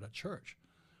town had a church.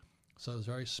 So it was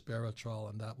very spiritual,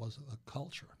 and that was the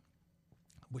culture.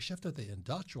 We shifted to the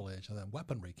industrial age, and then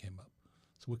weaponry came up.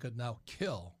 So we could now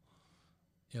kill.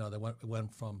 They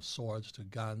went from swords to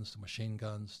guns to machine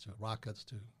guns to rockets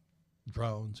to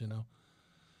drones,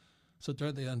 So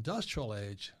during the industrial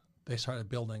age, they started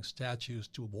building statues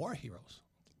to war heroes.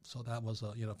 So that was,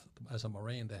 as a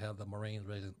Marine, they have the Marines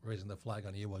raising the flag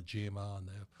on Iwo Jima, and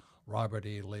they have Robert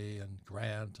E. Lee and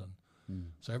Grant. And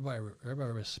so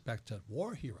everybody respected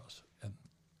war heroes and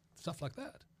stuff like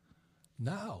that.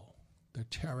 Now they're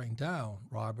tearing down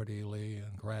Robert E. Lee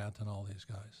and Grant and all these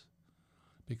guys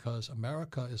because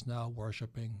America is now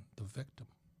worshiping the victim.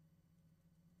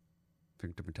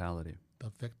 Victim mentality. The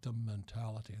victim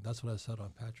mentality. And that's what I said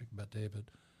on Patrick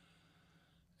Bet-David.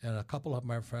 And a couple of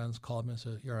my friends called me and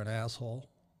said, "You're an asshole."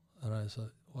 And I said,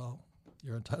 "Well,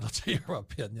 you're entitled to your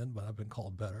opinion, but I've been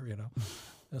called better,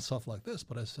 and stuff like this."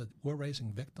 But I said, we're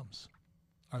raising victims.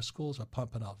 Our schools are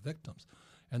pumping out victims.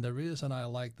 And the reason I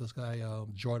like this guy,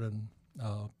 Jordan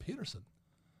Peterson,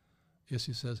 is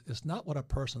he says, it's not what a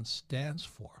person stands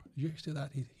for. You see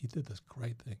that? He did this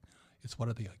great thing. It's what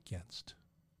are they against?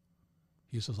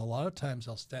 He says a lot of times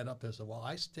they'll stand up there and say, well,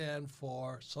 I stand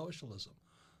for socialism,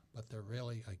 but they're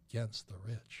really against the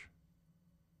rich.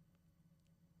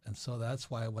 And so that's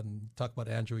why when you talk about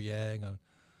Andrew Yang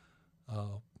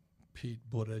and Pete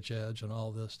Buttigieg and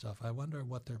all this stuff, I wonder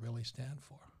what they really stand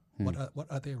for. What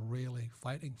are they really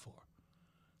fighting for?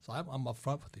 So I'm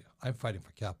upfront with you. I'm fighting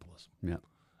for capitalism. Yeah.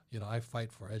 I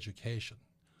fight for education,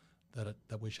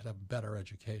 that we should have better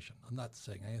education. I'm not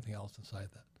saying anything else inside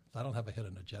that. I don't have a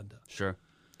hidden agenda. Sure.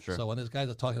 So when these guys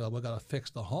are talking about we're going to fix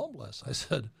the homeless, I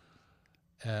said,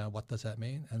 what does that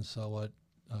mean? And so what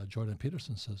Jordan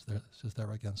Peterson says,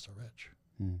 they're against the rich.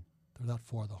 They're not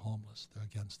for the homeless. They're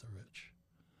against the rich.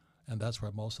 And that's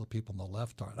where most of the people on the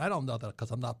left are. And I don't know that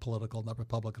because I'm not political, not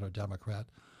Republican or Democrat.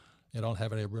 You don't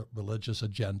have any religious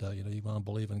agenda. You want to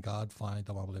believe in God, fine.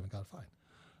 Don't want to believe in God, fine.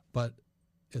 But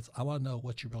I want to know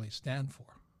what you really stand for,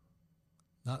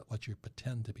 not what you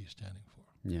pretend to be standing for.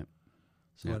 Yeah.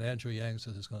 So when Andrew Yang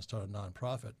says he's going to start a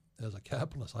nonprofit, as a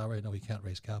capitalist, I already know he can't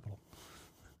raise capital.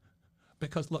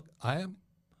 Because look, I'm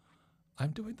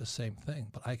doing the same thing,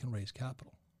 but I can raise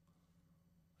capital.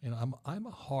 I'm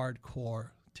a hardcore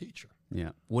teacher.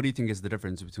 Yeah. What do you think is the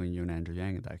difference between you and Andrew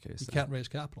Yang in that case? You can't raise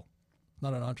capital.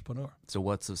 Not an entrepreneur. So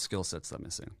what's the skill sets that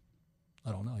missing?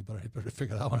 I don't know. You better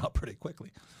figure that one out pretty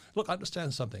quickly. Look,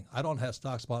 understand something. I don't have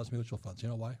stocks, bonds, mutual funds. You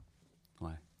know why?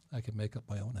 Why? I can make up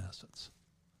my own assets.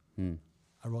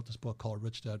 I wrote this book called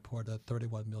Rich Dad Poor Dad,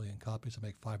 31 million copies. I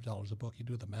make $5 a book. You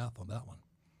do the math on that one.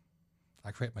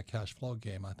 I create my cash flow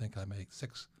game. I think I make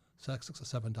 $6 or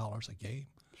 $7 a game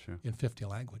in 50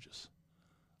 languages.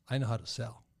 I know how to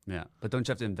sell. Yeah, but don't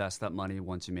you have to invest that money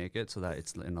once you make it so that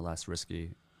it's in a less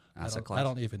risky asset class? I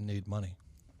don't even need money.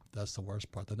 That's the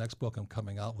worst part. The next book I'm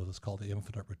coming out with is called The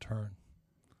Infinite Return.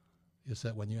 Is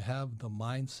that when you have the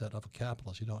mindset of a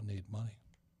capitalist, you don't need money.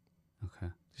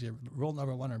 Okay. See, rule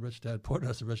number one in Rich Dad Poor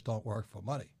Dad is the rich don't work for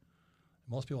money.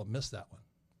 Most people miss that one.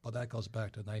 But that goes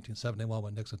back to 1971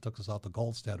 when Nixon took us off the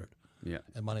gold standard. Yeah.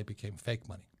 And money became fake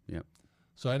money. Yep.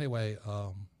 So anyway,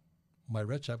 my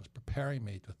Rich Dad was preparing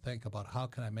me to think about how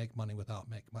can I make money without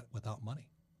money.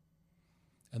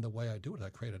 And the way I do it, I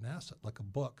create an asset, like a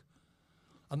book.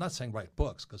 I'm not saying write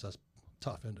books because that's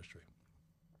tough industry.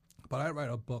 But I write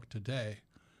a book today.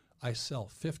 I sell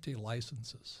 50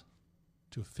 licenses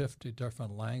to 50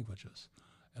 different languages.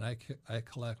 And I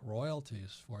collect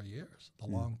royalties for years, the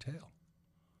long tail.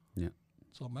 Yeah.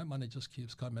 So my money just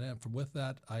keeps coming in. From with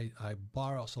that, I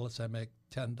borrow. So let's say I make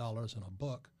 $10 in a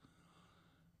book.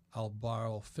 I'll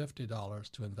borrow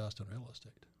 $50 to invest in real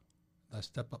estate. I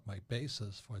step up my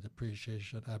basis for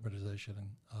depreciation, amortization, and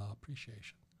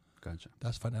appreciation. Gotcha.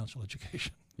 That's financial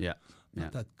education. Yeah.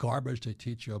 Not that garbage they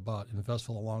teach you about invest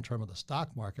for the long term of the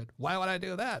stock market. Why would I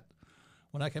do that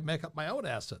when I can make up my own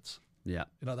assets? Yeah.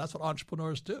 That's what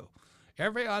entrepreneurs do.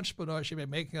 Every entrepreneur should be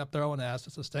making up their own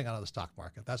assets and staying out of the stock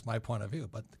market. That's my point of view.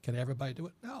 But can everybody do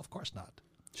it? No, of course not.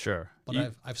 Sure.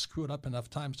 But I've screwed up enough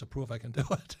times to prove I can do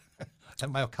it.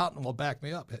 And my accountant will back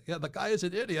me up. Yeah, the guy is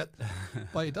an idiot,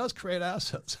 but he does create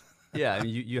assets. Yeah, I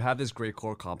mean, you have this great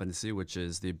core competency, which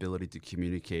is the ability to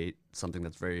communicate something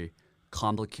that's very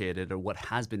complicated or what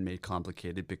has been made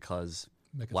complicated because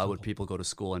why would people go to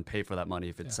school and pay for that money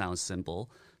if it sounds simple?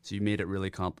 So you made it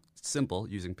really simple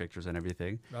using pictures and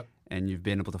everything. Right. And you've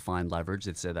been able to find leverage.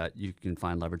 They've said that you can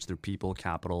find leverage through people,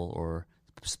 capital, or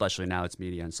especially now it's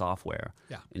media and software.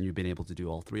 Yeah. And you've been able to do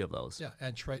all three of those. Yeah,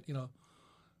 and trade,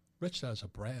 Rich Dad is a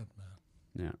brand,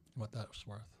 man. Yeah. What that was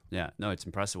worth. Yeah. No, it's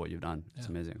impressive what you've done. It's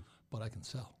Yeah. amazing. But I can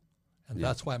sell. And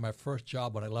that's why my first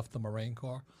job when I left the Marine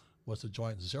Corps was to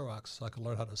join Xerox so I could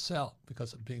learn how to sell,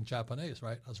 because of being Japanese,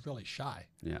 right? I was really shy.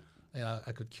 Yeah.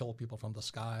 I could kill people from the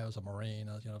sky. I was a Marine,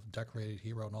 I was, a decorated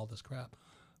hero and all this crap.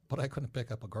 But I couldn't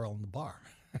pick up a girl in the bar.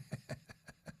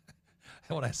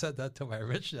 And when I said that to my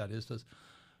rich dad, he says,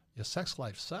 your sex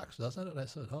life sucks, doesn't it? I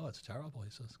said, oh, it's terrible. He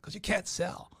says, because you can't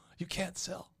sell. You can't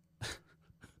sell.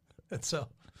 And so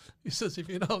he says, if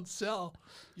you don't sell,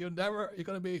 you're going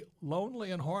to be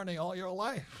lonely and horny all your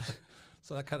life.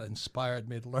 So that kind of inspired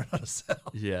me to learn how to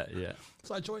sell. Yeah, yeah.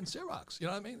 So I joined Xerox, you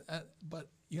know what I mean? But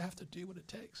you have to do what it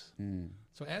takes.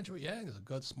 So Andrew Yang is a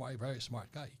good, smart, very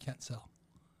smart guy. He can't sell.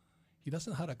 He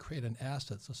doesn't know how to create an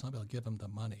asset so somebody will give him the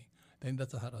money. Then he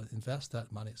doesn't know how to invest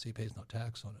that money so he pays no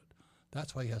tax on it.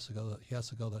 That's why he has to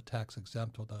go the tax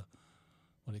exempt or the,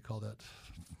 what do you call that?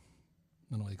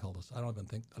 I don't know what you call this. I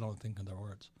don't think in their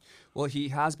words. Well, he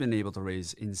has been able to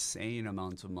raise insane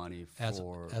amounts of money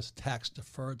for as tax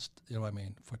deferred, you know what I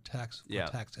mean, for tax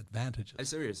advantages. I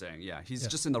see what you're saying. Yeah, he's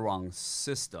just in the wrong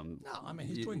system. No, I mean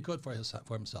he's doing good for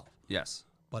himself. Yes.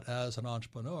 But as an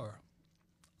entrepreneur,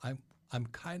 I'm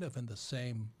kind of in the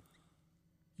same.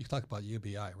 You talk about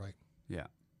UBI, right? Yeah.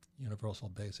 Universal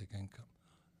Basic Income.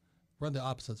 We're on the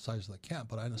opposite sides of the camp,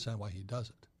 but I understand why he does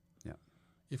it. Yeah.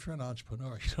 If you're an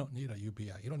entrepreneur, you don't need a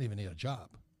UBI. You don't even need a job.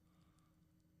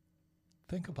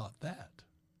 Think about that.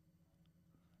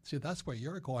 See, that's where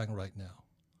you're going right now.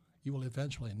 You will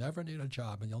eventually never need a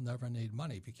job, and you'll never need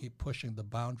money if you keep pushing the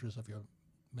boundaries of your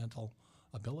mental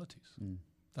abilities.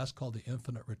 That's called the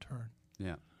infinite return.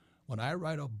 Yeah. When I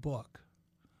write a book,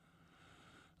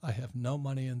 I have no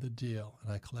money in the deal,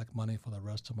 and I collect money for the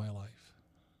rest of my life.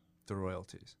 The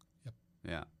royalties. Yep.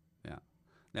 Yeah, yeah.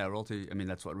 Yeah, royalty, I mean,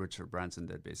 that's what Richard Branson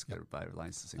did, basically, by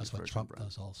licensing. That's what Trump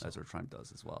does also. That's what Trump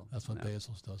does as well. That's what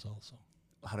Bezos does also.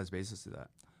 How does Bezos do that?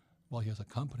 Well, he has a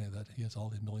company that he has all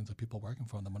these millions of people working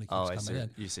for him. The money keeps coming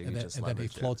in. You see, and then he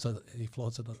floats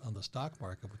it on the stock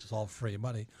market, which is all free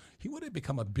money. He wouldn't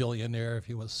become a billionaire if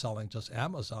he was selling just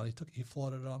Amazon. He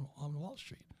floated it on Wall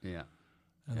Street. Yeah.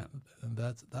 And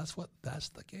that's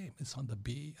the game. It's on the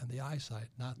B and the I side,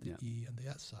 not the E and the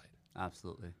S side.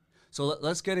 Absolutely. So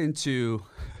let's get into,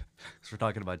 because we're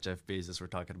talking about Jeff Bezos, we're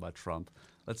talking about Trump.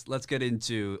 Let's get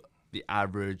into the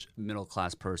average middle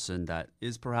class person that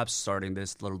is perhaps starting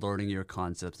this, they're learning your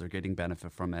concepts, they're getting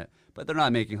benefit from it, but they're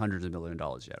not making hundreds of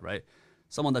 $millions yet, right?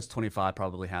 Someone that's 25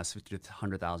 probably has $50,000 to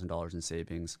 $100,000 in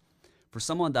savings. For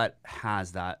someone that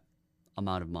has that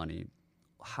amount of money,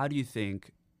 how do you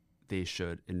think they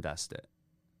should invest it?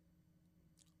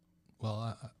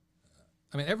 Well,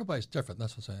 I mean, everybody's different.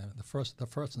 That's what I'm saying. The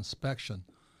first inspection.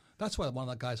 That's why one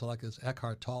of the guys I like is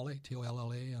Eckhart Tolle,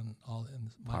 Tolle, and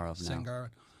Mike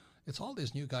Singer. It's all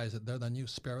these new guys that they're the new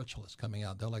spiritualists coming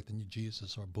out. They're like the new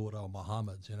Jesus or Buddha or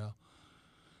Muhammad,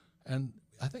 And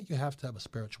I think you have to have a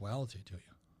spirituality to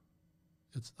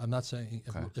you. I'm not saying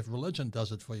if religion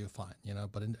does it for you, fine,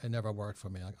 but it never worked for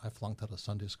me. I flunked out of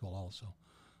Sunday school also.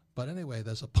 But anyway,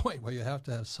 there's a point where you have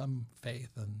to have some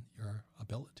faith in your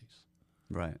abilities.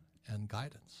 Right. And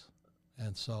guidance.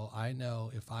 And so I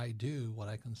know if I do what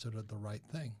I consider the right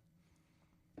thing.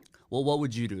 Well, what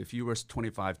would you do if you were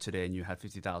 25 today and you had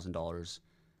 $50,000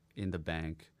 in the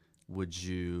bank? Would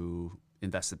you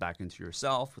invest it back into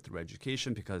yourself with your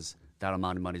education, because that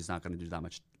amount of money is not going to do that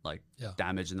much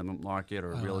damage in the market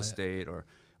or real estate, or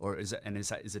is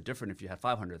it different if you had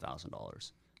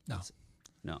 $500,000? No.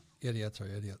 No. Idiots are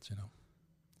idiots,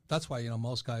 That's why,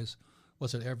 most guys,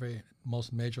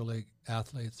 most major league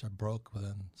athletes are broke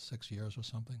within 6 years or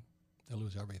something. They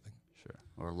lose everything. Sure.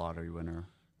 Or a lottery winner.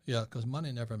 Yeah, because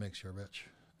money never makes you rich.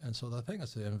 And so the thing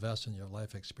is to invest in your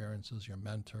life experiences, your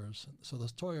mentors. So the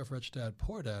story of Rich Dad,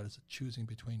 Poor Dad is choosing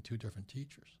between two different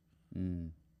teachers.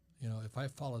 If I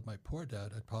followed my poor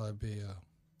dad, I'd probably be a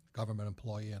government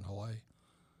employee in Hawaii,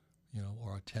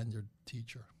 or a tenured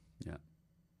teacher. Yeah.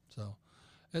 So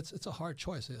it's a hard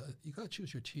choice. You got to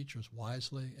choose your teachers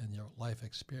wisely and your life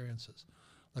experiences.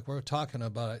 Like we were talking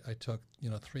about, I took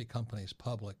 3 companies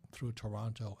public through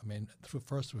Toronto. I mean, through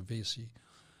VC,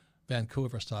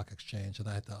 Vancouver Stock Exchange, and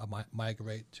I had to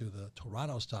migrate to the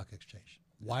Toronto Stock Exchange.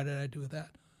 Why did I do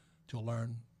that? To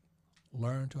learn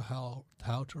to how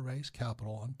to raise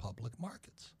capital on public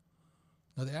markets.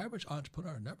 Now the average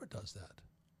entrepreneur never does that.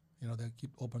 They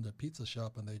keep opening a pizza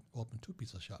shop and they open 2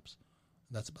 pizza shops.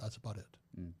 And that's about it,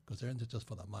 because they're in it just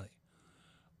for the money.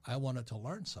 I wanted to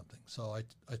learn something, so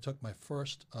I took my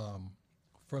first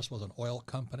was an oil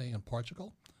company in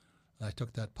Portugal, And I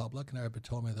took that public, and everybody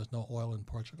told me there's no oil in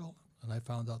Portugal. And I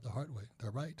found out the hard way.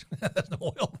 They're right. There's no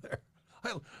oil there.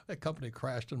 That company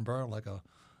crashed and burned like a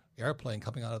airplane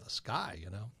coming out of the sky, you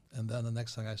know. And then the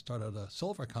next thing, I started a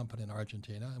silver company in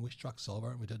Argentina, and we struck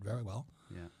silver, and we did very well.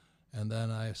 Yeah. And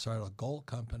then I started a gold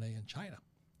company in China,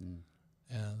 Mm.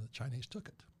 and the Chinese took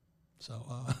it. So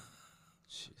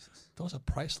Jesus. that was a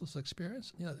priceless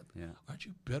experience. You know, Yeah. aren't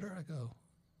you bitter? I go,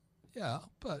 yeah,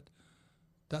 but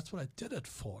that's what I did it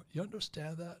for. You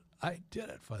understand that? I did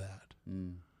it for that.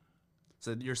 Mm.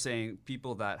 So you're saying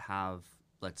people that have,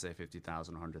 let's say,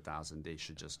 50,000, 100,000, they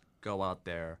should just go out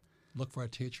there, Look for a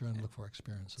teacher and look for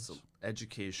experiences. so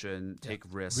education, take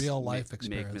risks, Real life make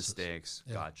experiences. mistakes.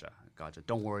 Yeah. Gotcha.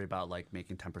 Don't worry about like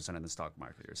making 10% in the stock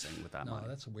market. You're saying with that No, money.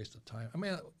 that's a waste of time. I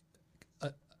mean,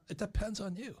 it depends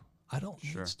on you. I don't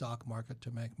Sure. need stock market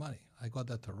to make money. I got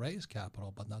that to raise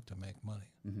capital, but not to make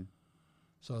money. Mm-hmm.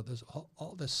 So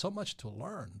there's so much to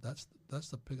learn. That's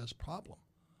the biggest problem.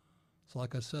 So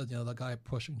like I said, you know, the guy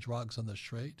pushing drugs on the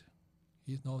street,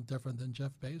 he's no different than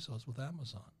Jeff Bezos with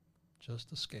Amazon,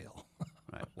 just a scale.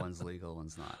 Right. One's legal,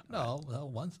 one's not. No,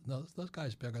 those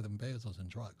guys bigger than Bezos in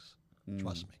drugs.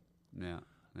 Trust me. Yeah.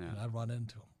 And Yeah. I run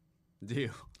into them. Do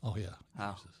you? Oh yeah.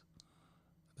 How? Jesus.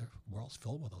 The world's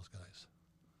filled with those guys.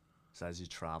 So as you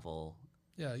travel,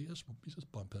 Yeah, you just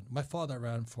bump in. My father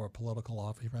ran for a political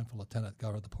office. He ran for lieutenant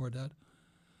governor of the poor dad.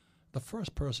 The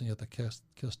first person you have to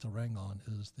kiss the ring on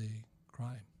is the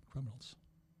criminals.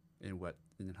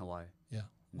 in Hawaii. Yeah.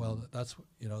 Well, that's,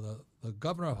 you know, the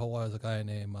governor of Hawaii is a guy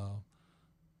named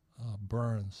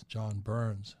Burns, John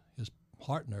Burns. His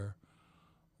partner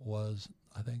was,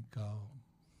 I think,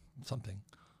 something,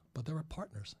 but they were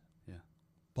partners. Yeah.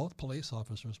 Both police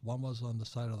officers. One was on the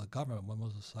side of the government. One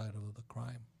was the side of the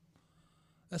crime.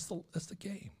 That's the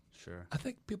game. Sure. I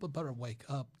think people better wake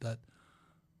up that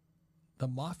the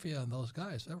mafia and those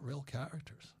guys, they're real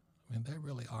characters. I mean, they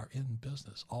really are in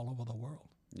business all over the world.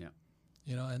 Yeah.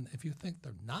 You know, and if you think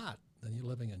they're not, then you're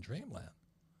living in dreamland.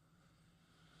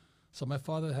 So my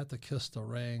father had to kiss the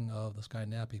ring of this guy,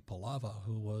 Napi Palava,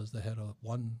 who was the head of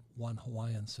one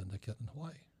Hawaiian syndicate in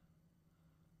Hawaii.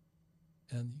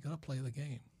 And you got to play the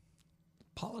game.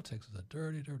 Politics is a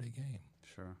dirty, dirty game.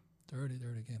 Sure. Dirty,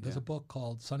 dirty game. There's Yeah. a book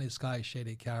called Sunny Sky,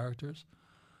 Shady Characters,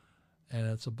 and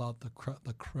it's about the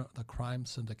crime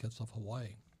syndicates of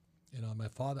Hawaii. You know, my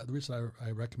father, the reason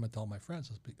I recommend to all my friends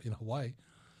is in Hawaii,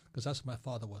 because that's what my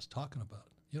father was talking about.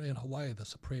 You know, in Hawaii, the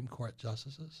Supreme Court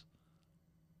justices,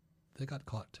 they got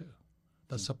caught too.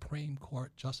 The Supreme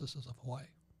Court justices of Hawaii,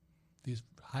 these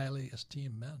highly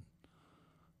esteemed men,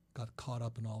 got caught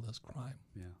up in all this crime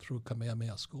through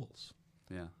Kamehameha schools.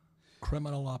 Yeah.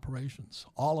 Criminal operations,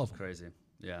 all of them. Crazy.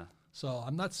 Yeah. So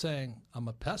I'm not saying I'm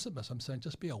a pessimist. I'm saying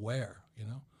just be aware, you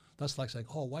know. That's like saying,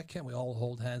 oh, why can't we all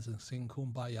hold hands and sing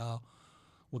Kumbaya?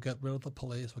 We'll get rid of the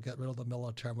police. We'll get rid of the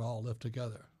military. We'll all live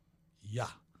together.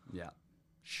 Yeah. Yeah.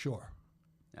 Sure.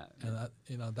 Yeah.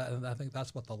 And and I think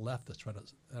that's what the left is trying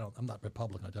to. I'm not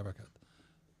Republican or Democrat.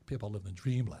 People live in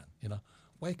dreamland. You know,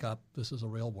 wake up. This is a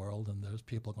real world, and there's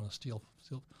people going to steal.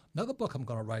 Another book I'm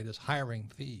going to write is Hiring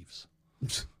Thieves.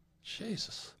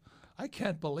 Jesus, I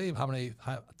can't believe how many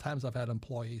times I've had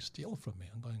employees steal from me.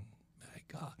 I'm going, my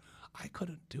God, I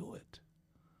couldn't do it.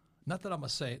 Not that I'm a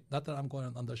saint. Not that I'm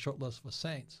going on the short list for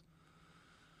saints.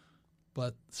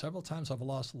 But several times I've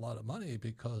lost a lot of money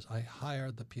because I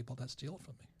hired the people that steal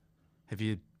from me. Have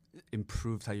you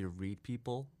improved how you read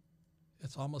people?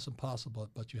 It's almost impossible,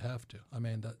 but you have to. I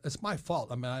mean, it's my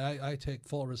fault. I mean, I take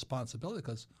full responsibility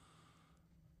because,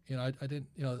 you know, I didn't,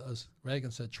 you know, as Reagan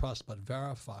said, trust but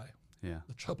verify. Yeah.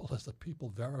 The trouble is that people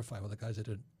verify with the guys I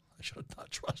should have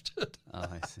not trusted. Oh,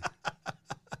 I see.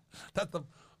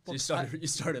 So you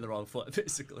started the wrong foot,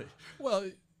 basically. Well,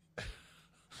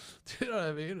 do you know what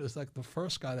I mean? It's like the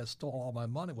first guy that stole all my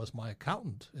money was my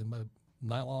accountant in my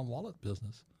nylon wallet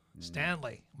business,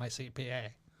 Stanley, my CPA.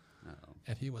 Uh-oh.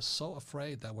 And he was so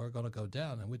afraid that we were going to go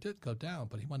down, and we did go down,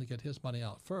 but he wanted to get his money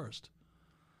out first.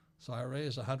 So I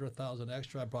raised $100,000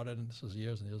 extra. I brought it in. This was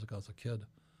years and years ago as a kid.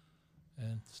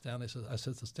 And Stanley says, I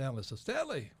said to Stanley,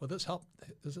 Stanley, will this help?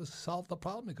 Does this solve the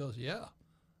problem? He goes, yeah.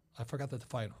 I forgot to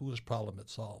define whose problem it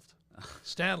solved.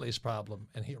 Stanley's problem,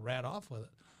 and he ran off with it.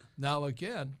 Now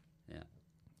again,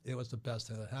 it was the best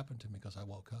thing that happened to me because I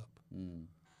woke up. Mm.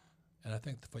 And I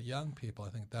think for young people, I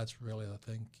think that's really the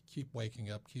thing. Keep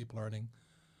waking up, keep learning.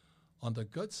 On the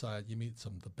good side, you meet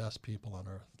some of the best people on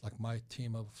earth. Like my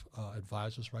team of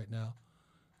advisors right now,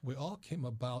 we all came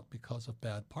about because of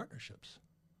bad partnerships.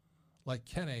 Like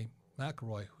Kenny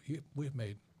McElroy, we've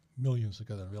made millions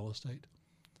together in real estate.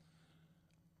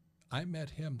 I met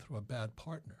him through a bad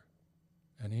partner.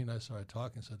 And he and I started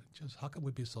talking and said, just how can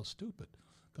we be so stupid?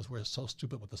 Because we're so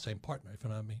stupid with the same partner, if you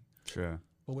know what I mean. Sure.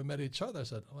 When we met each other, I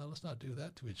said, well, let's not do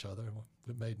that to each other.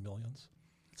 We made millions.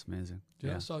 It's amazing.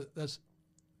 You know, so there's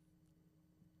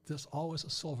always a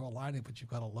silver lining, but you've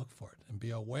got to look for it and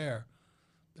be aware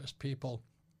there's people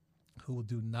who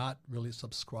do not really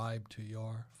subscribe to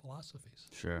your philosophies.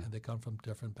 Sure. And they come from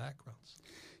different backgrounds.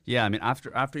 Yeah, I mean,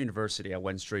 after university, I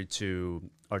went straight to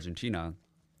Argentina.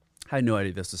 I had no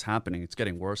idea this was happening. It's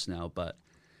getting worse now, but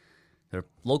there are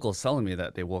locals telling me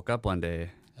that they woke up one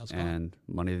day and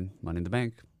money in the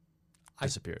bank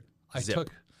disappeared. I took,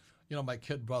 my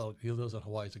kid brother, he lives in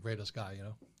Hawaii, he's the greatest guy,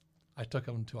 I took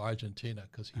him to Argentina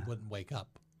because he wouldn't wake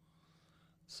up.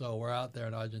 So we're out there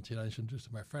in Argentina. I introduced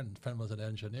to my friend. My friend was an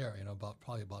engineer,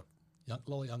 probably a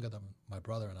little younger than my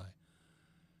brother and I.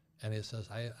 And he says,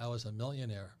 I was a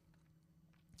millionaire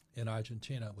in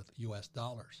Argentina with U.S.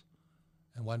 dollars.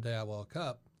 And one day I woke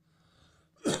up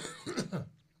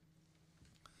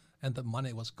and the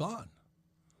money was gone.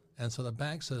 And so the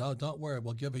bank said, oh, don't worry,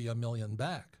 we'll give you $1 million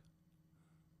back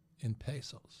in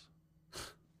pesos.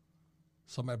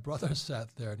 So my brother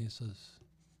sat there and he says,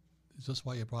 is this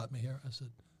why you brought me here? I said,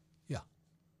 yeah.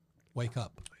 Wake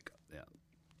up. Wake up, yeah.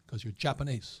 Because you're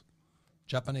Japanese.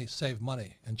 Japanese save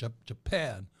money. And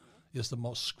Japan is the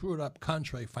most screwed up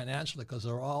country financially because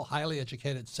they're all highly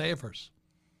educated savers.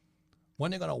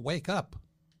 When are you going to wake up?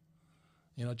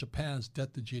 Japan's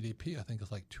debt to GDP, I think,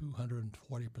 is like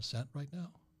 240% right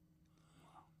now.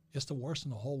 Wow. It's the worst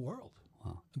in the whole world.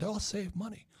 Wow. And they all save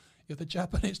money. If the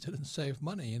Japanese didn't save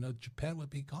money, Japan would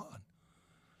be gone.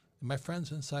 And my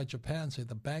friends inside Japan say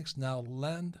the banks now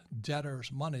lend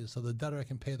debtors money so the debtor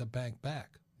can pay the bank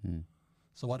back.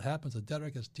 So what happens, the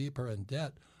debtor gets deeper in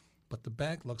debt, but the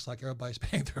bank looks like everybody's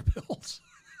paying their bills.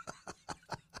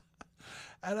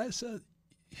 And I said,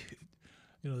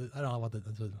 I don't know what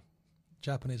the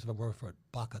Japanese have a word for it,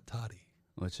 bakatari.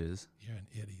 Which is? You're an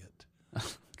idiot.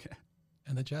 Okay.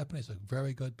 And the Japanese are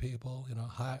very good people,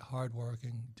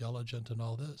 hardworking, diligent, and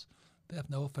all this. They have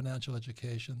no financial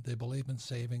education. They believe in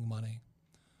saving money.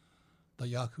 The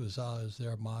Yakuza is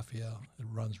their mafia. It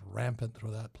runs rampant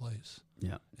through that place.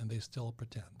 Yeah. And they still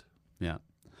pretend. Yeah.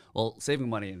 Well, saving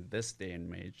money in this day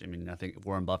and age, I think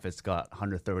Warren Buffett's got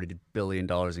 $130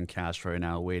 billion in cash right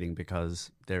now waiting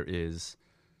because there is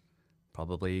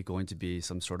probably going to be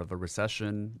some sort of a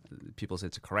recession. People say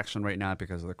it's a correction right now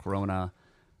because of the corona,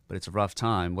 but it's a rough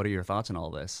time. What are your thoughts on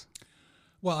all this?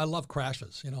 Well, I love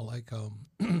crashes.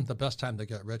 The best time to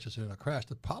get rich is in a crash.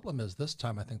 The problem is this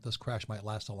time I think this crash might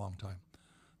last a long time.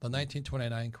 The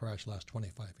 1929 crash lasted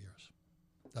 25 years.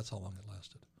 That's how long it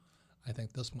lasted. I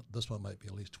think this one might be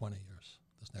at least 20 years,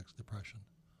 this next depression,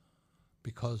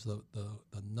 because the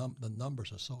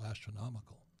numbers are so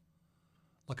astronomical.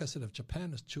 Like I said, if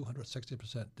Japan is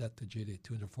 260% debt to GDP,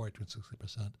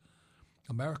 240-260%,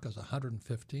 America is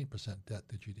 115% debt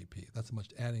to GDP. That's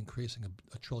much, and increasing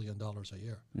 $1 trillion a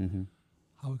year. Mm-hmm.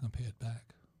 How are we going to pay it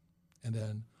back? And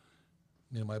then,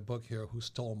 my book here, Who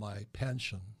Stole My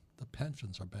Pension? The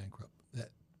pensions are bankrupt.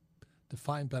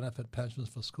 Defined benefit pensions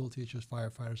for school teachers,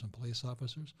 firefighters, and police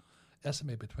officers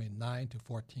estimate between $9 to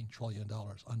 $14 trillion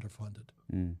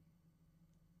underfunded.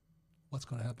 What's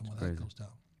going to happen when that goes down?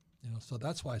 So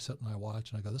that's why I sit and I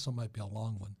watch and I go, this one might be a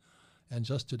long one. And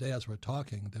just today, as we're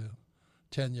talking, the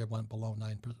 10-year went below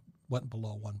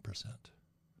 1%.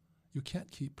 You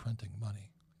can't keep printing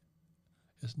money.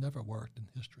 It's never worked in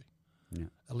history,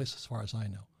 at least as far as I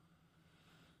know.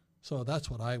 So that's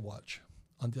what I watch.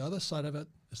 On the other side of it,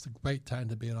 it's a great time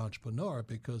to be an entrepreneur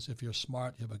because if you're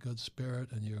smart, you have a good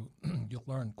spirit, and you'll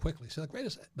learn quickly. See,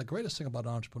 the greatest thing about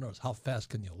an entrepreneur is how fast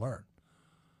can you learn.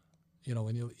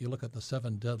 When you look at the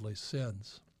 7 deadly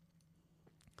sins,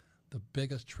 the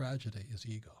biggest tragedy is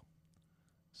ego.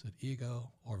 So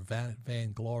ego or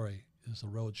vainglory is the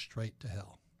road straight to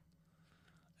hell.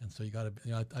 And so you got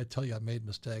to, I tell you I made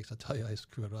mistakes. I tell you I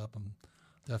screwed up. I'm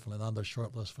definitely on the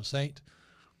short list for saint.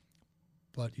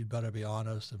 But you'd better be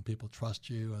honest, and people trust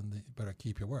you, and you better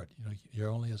keep your word. You're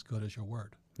only as good as your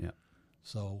word. Yeah.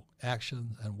 So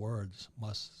actions and words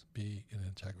must be in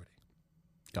integrity.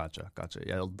 Gotcha.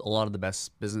 Yeah, a lot of the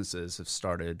best businesses have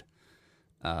started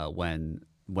when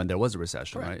there was a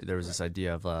recession, right? There was this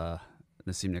idea of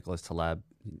Nassim Nicholas Taleb.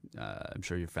 I'm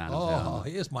sure you're a fan of him. Oh,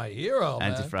 he is my hero,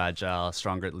 man. Anti-fragile,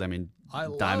 stronger. I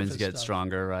love diamonds his get stuff.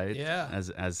 stronger, right? Yeah.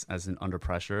 As an under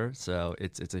pressure. So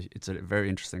it's a very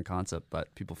interesting concept,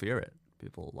 but people fear it.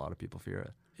 A lot of people fear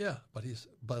it. Yeah, but his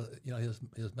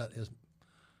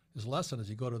lesson is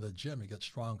you go to the gym, you get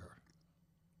stronger.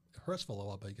 It hurts for a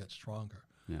while, but you get stronger.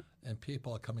 Yeah. And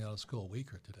people are coming out of school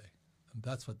weaker today, and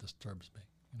that's what disturbs me.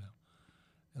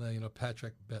 And then,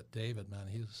 Patrick Bet-David, man,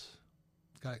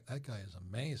 that guy is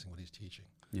amazing what he's teaching.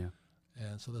 Yeah.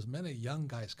 And so there's many young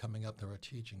guys coming up that are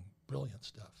teaching brilliant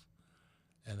stuff.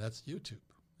 And that's YouTube,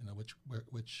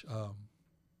 which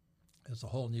is a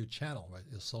whole new channel, right?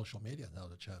 Is social media now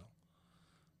the channel.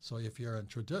 So if you're in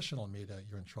traditional media,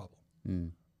 you're in trouble.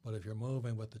 But if you're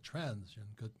moving with the trends, you're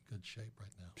in good shape right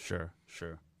now. Sure.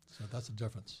 So that's the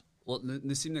difference. Well,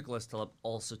 Nassim Nicholas Taleb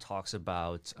also talks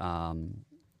about,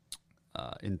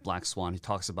 in Black Swan, he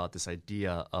talks about this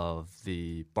idea of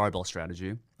the barbell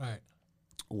strategy. Right.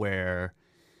 Where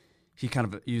he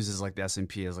kind of uses like the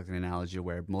S&P as like an analogy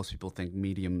where most people think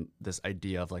this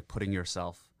idea of like putting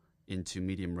yourself into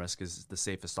medium risk is the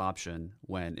safest option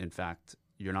when in fact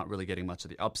you're not really getting much of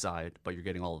the upside, but you're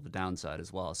getting all of the downside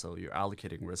as well. So you're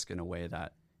allocating risk in a way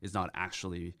that is not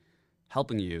actually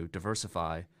helping you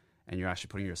diversify, and you're actually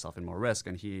putting yourself in more risk.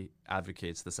 And he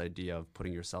advocates this idea of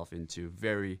putting yourself into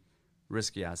very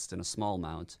risky assets in a small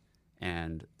amount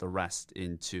and the rest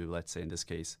into, let's say in this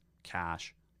case,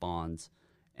 cash, bonds,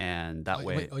 and that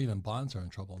way... even bonds are in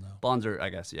trouble now. Bonds are, I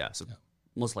guess, yeah. So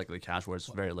most likely cash, where it's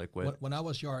very liquid. When I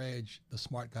was your age, the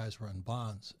smart guys were in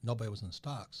bonds. Nobody was in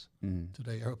stocks.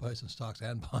 Today, everybody's in stocks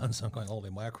and bonds. I'm going,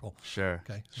 holy mackerel. Sure,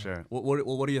 okay, sure.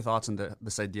 What are your thoughts on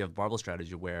this idea of barbell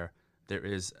strategy where there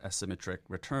is asymmetric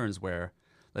returns where,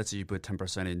 let's say you put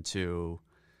 10% into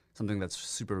something that's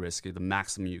super risky, the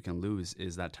maximum you can lose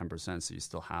is that 10%, so you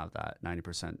still have that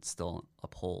 90% still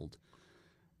uphold.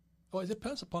 Well, it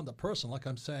depends upon the person. Like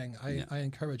I'm saying, I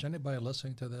encourage anybody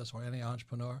listening to this or any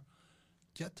entrepreneur,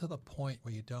 get to the point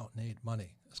where you don't need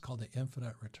money. It's called the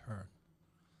infinite return.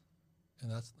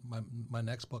 And that's my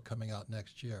next book coming out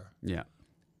next year. Yeah.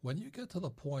 When you get to the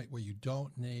point where you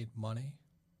don't need money,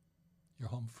 you're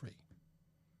home free.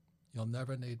 You'll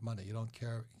never need money. You don't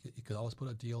care. You can always put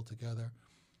a deal together.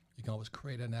 You can always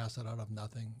create an asset out of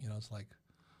nothing. It's like,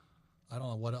 I don't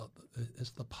know what else.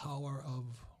 It's the power of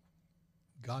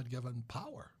God-given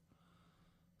power.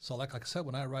 So like I said,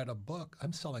 when I write a book,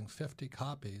 I'm selling 50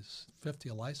 copies, 50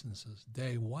 licenses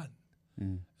day one.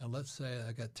 And let's say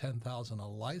I get 10,000 a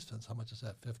license. How much is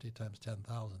that? 50 times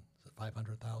 10,000? Is it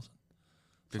 500,000?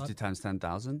 50 times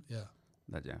 10,000? Yeah.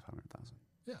 500,000.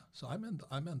 Yeah. So I'm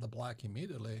in the black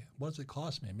immediately. What does it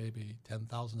cost me? Maybe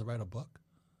 10,000 to write a book.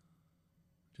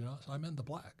 So I'm in the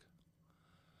black.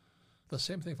 The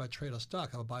same thing if I trade a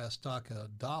stock. I buy a stock at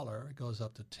 $1, it goes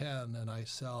up to 10, and I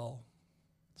sell.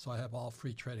 So I have all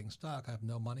free trading stock. I have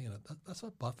no money in it. That's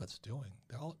what Buffett's doing.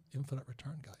 They're all infinite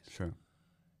return guys. Sure.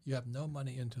 You have no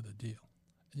money into the deal,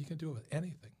 and you can do it with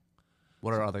anything.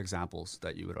 What are other examples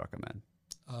that you would recommend?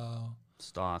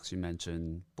 Stocks, you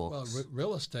mentioned, books. Well,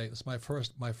 real estate. It's my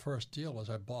first deal was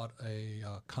I bought a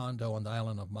condo on the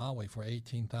island of Maui for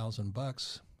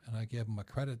 $18,000, and I gave them a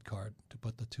credit card to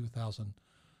put the $2,000,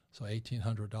 so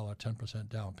 $1,800 10%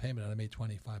 down payment, and I made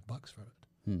 $25 for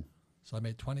it. So I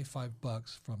made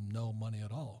 $25 from no money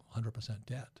at all, 100%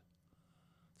 debt.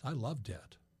 So I love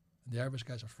debt. And the average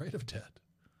guy's afraid of debt.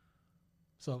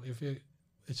 So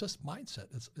it's just mindset.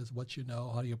 It's what you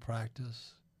know, how do you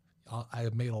practice. I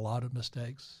have made a lot of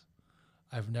mistakes.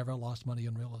 I've never lost money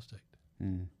in real estate.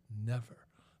 Never.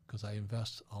 Because I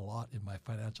invest a lot in my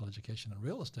financial education in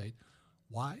real estate.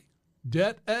 Why?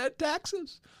 Debt and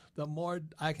taxes. The more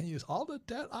I can use all the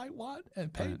debt I want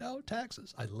and pay no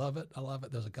taxes. I love it. I love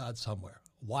it. There's a God somewhere.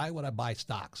 Why would I buy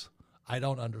stocks? I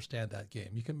don't understand that game.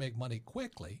 You can make money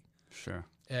quickly. Sure.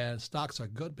 And stocks are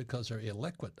good because they're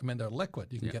illiquid. I mean, they're liquid.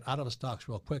 You can get out of the stocks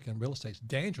real quick, and real estate's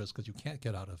dangerous because you can't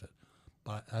get out of it.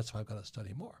 But that's why I've got to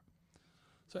study more.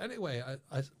 So anyway,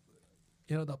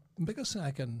 the biggest thing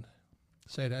I can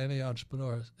say to any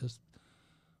entrepreneur is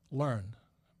learn.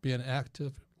 Be an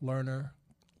active learner,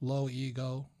 low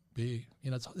ego.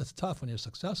 It's tough when you're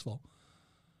successful,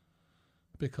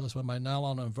 because when my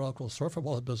nylon and Velcro surfer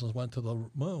wallet business went to the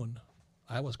moon,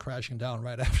 I was crashing down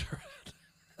right after it.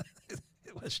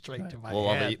 It was straight to my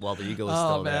head. While the ego is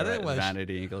still man, there, right?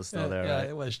 Vanity ego is still there. Yeah, right?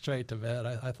 It was straight to bed.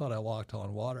 I thought I walked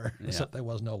on water, except there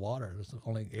was no water. There was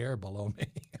only air below me.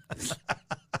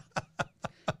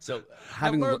 So I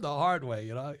learned the hard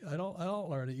way. I don't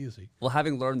learn it easy. Well,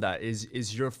 having learned that,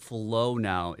 is your flow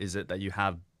now? Is it that you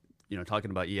have,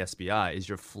 talking about ESBI? Is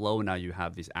your flow now? You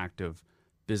have these active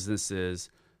businesses.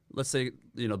 Let's say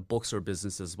books or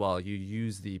business as well. You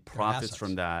use the profits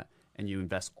from that and you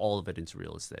invest all of it into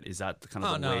real estate. Is that the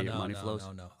way your money flows?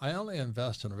 No. I only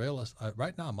invest in real estate.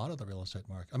 Right now, I'm out of the real estate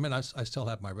market. I mean, I still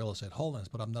have my real estate holdings,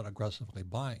 but I'm not aggressively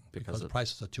buying because the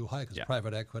prices are too high because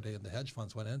private equity and the hedge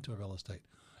funds went into real estate.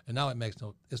 And now it makes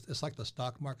it's like the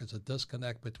stock market. It's a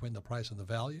disconnect between the price and the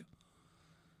value.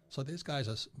 So these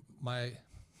guys, my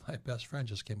best friend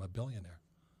just became a billionaire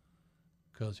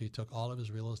because he took all of his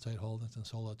real estate holdings and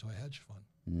sold it to a hedge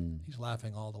fund. He's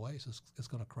laughing all the way. He says it's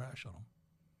going to crash on him.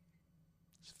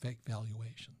 It's fake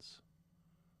valuations.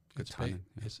 Good timing.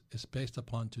 It's based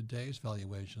upon today's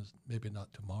valuations, maybe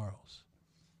not tomorrow's.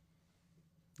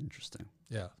 Interesting.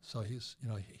 Yeah. So he's,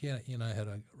 he and I had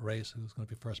a race. Who was going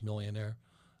to be first millionaire?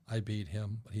 I beat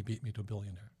him, but he beat me to a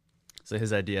billionaire. So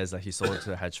his idea is that he sold it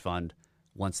to a hedge fund.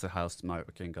 Once the house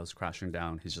market goes crashing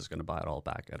down, he's just going to buy it all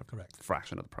back at a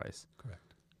fraction of the price.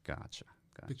 Correct. Gotcha.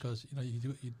 Because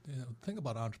you think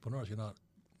about entrepreneurs. You're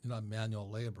not manual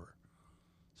labor.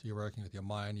 So you're working with your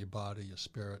mind, your body, your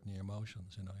spirit, and your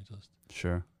emotions. You just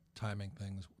sure timing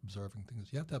things, observing things.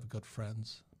 You have to have good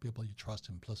friends, people you trust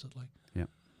implicitly. Yeah.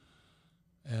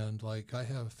 And like I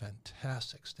have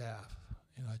fantastic staff.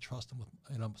 I trust them with.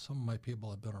 Some of my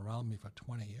people have been around me for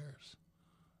 20 years.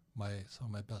 Some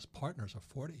of my best partners are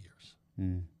 40 years.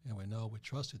 And we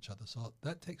trust each other. So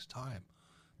that takes time.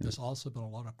 There's also been a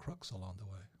lot of crooks along the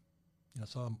way.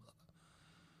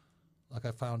 Like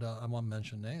I found out, I won't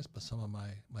mention names, but some of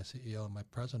my CEO and my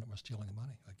president were stealing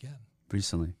money again.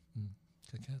 Recently.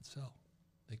 They can't sell.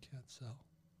 They can't sell.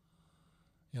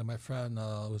 My friend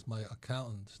was my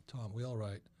accountant, Tom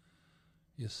Wheelwright.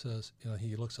 He says,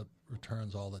 he looks at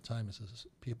returns all the time. He says,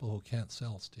 people who can't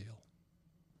sell steal.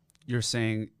 You're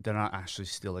saying they're not actually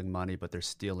stealing money, but they're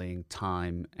stealing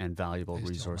time and valuable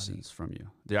resources from you.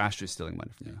 They're actually stealing money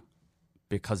from you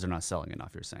because they're not selling enough,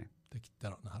 you're saying. They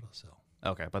don't know how to sell.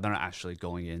 Okay, but they're not actually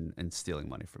going in and stealing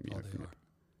money from you. They are.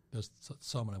 There's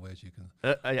so many ways you can.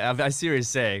 I see what you're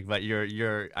saying, but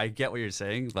I get what you're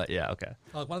saying, but yeah, okay.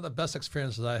 One of the best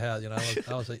experiences I had,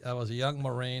 I was a young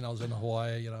Marine. I was in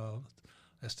Hawaii.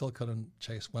 I still couldn't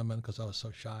chase women because I was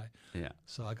so shy. Yeah.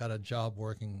 So I got a job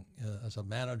working as a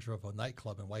manager of a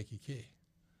nightclub in Waikiki.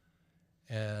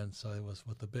 And so it was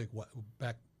with the big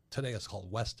today it's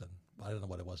called Weston, but I don't know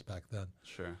what it was back then.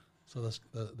 Sure. So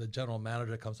the general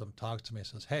manager comes up and talks to me and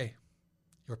says, "Hey,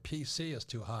 your PC is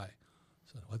too high." I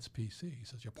said, "What's PC?" He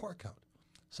says, "Your pour count.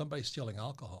 Somebody's stealing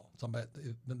alcohol. They're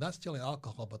not stealing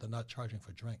alcohol, but they're not charging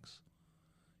for drinks."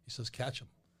 He says, "Catch them."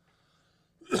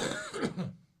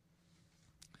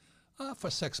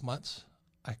 For 6 months,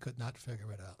 I could not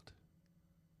figure it out.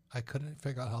 I couldn't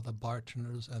figure out how the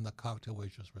bartenders and the cocktail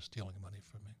waiters were stealing money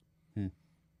from me.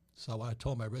 So when I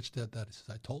told my rich dad that, he says,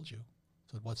 "I told you."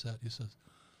 I said, "What's that?" He says,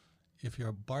 "If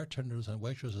your bartenders and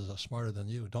waitresses are smarter than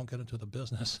you, don't get into the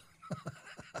business."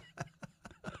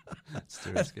 That's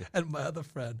too risky. And my other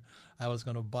friend, I was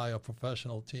going to buy a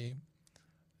professional team,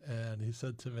 and he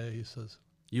said to me, he says,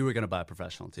 "You were going to buy a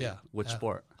professional team? Yeah. Which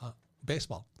sport?"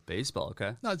 Baseball. Baseball,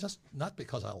 okay. No, just not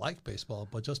because I liked baseball,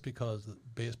 but just because the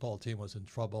baseball team was in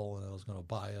trouble and I was going to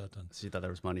buy it. And so you thought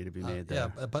there was money to be made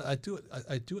there. Yeah, but I do it.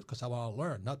 I do it because I want to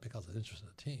learn, not because I'm interested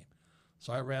in the team.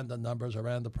 So I ran the numbers, I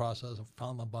ran the process, I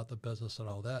found out about the business and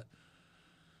all that.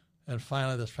 And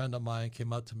finally, this friend of mine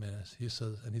came up to me and he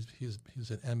says, and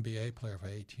he's an NBA player for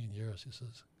 18 years. He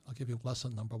says, "I'll give you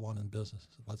lesson number one in business."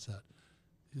 I said, "What's that?"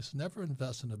 He says, "Never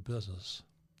invest in a business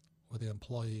where the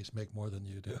employees make more than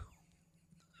you do."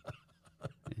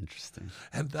 Interesting.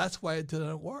 And that's why it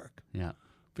didn't work. Yeah.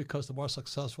 Because the more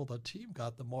successful the team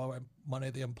got, the more money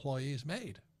the employees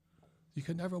made. You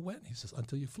can never win, he says,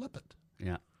 until you flip it.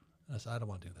 Yeah. And I said, I don't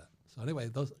want to do that. So anyway,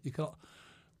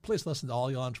 please listen to all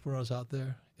you entrepreneurs out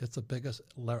there. It's the biggest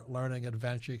learning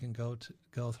adventure you can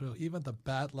go through. Even the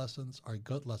bad lessons are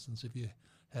good lessons if you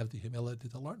have the humility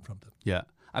to learn from them. Yeah.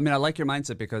 I mean, I like your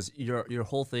mindset because your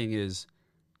whole thing is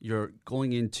you're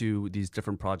going into these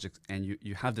different projects and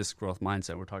you have this growth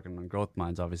mindset. We're talking on growth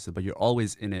minds, obviously, but you're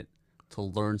always in it to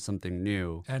learn something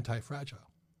new. Anti-fragile.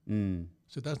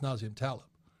 So that's Nassim Taleb.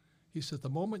 He says the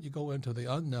moment you go into the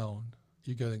unknown,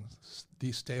 you're getting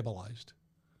destabilized,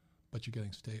 but you're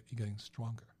getting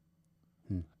stronger.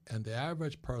 And the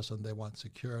average person, they want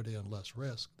security and less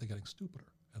risk. They're getting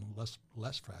stupider and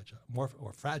less fragile, more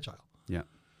fragile. Yeah.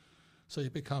 So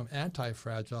you become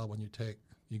anti-fragile when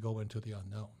you go into the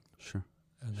unknown. Sure.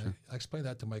 And sure. I explained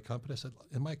that to my company. I said,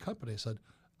 in my company, I said,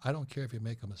 I don't care if you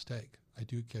make a mistake. I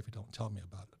do care if you don't tell me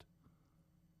about it.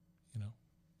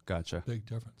 Gotcha. Big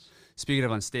difference. Speaking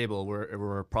of unstable,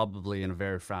 we're probably in a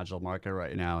very fragile market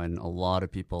right now, and a lot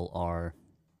of people are,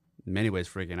 in many ways,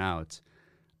 freaking out.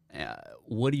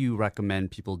 What do you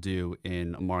recommend people do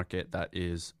in a market that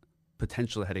is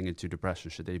potentially heading into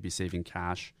depression? Should they be saving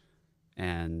cash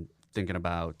and thinking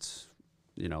about,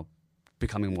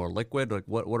 becoming more liquid? Like,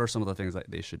 what are some of the things that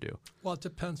they should do? Well, it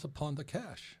depends upon the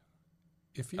cash.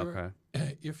 If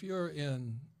you're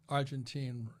in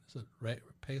Argentine, is it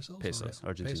pesos?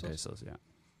 Argentine pesos, yeah.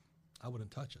 I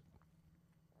wouldn't touch it.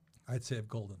 I'd save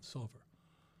gold and silver.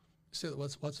 See,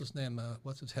 what's his name?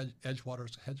 What's his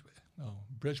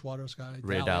Bridgewater's guy?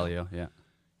 Ray Dalio, yeah.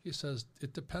 He says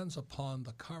it depends upon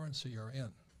the currency you're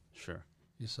in. Sure.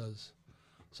 He says,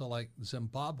 so like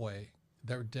Zimbabwe,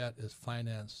 their debt is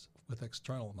financed with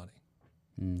external money.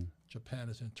 Japan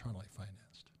is internally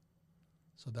financed.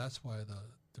 So that's why the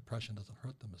depression doesn't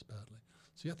hurt them as badly.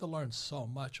 So you have to learn so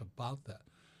much about that.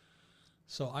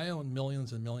 So I own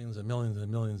millions and millions and millions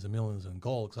and millions and millions in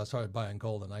gold because I started buying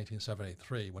gold in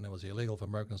 1973 when it was illegal for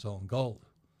Americans to own gold.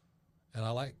 And I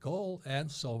like gold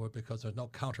and silver because there's no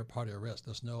counterparty risk.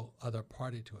 There's no other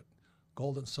party to it.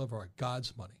 Gold and silver are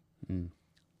God's money.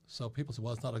 So people say,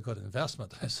 well, it's not a good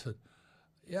investment. I said,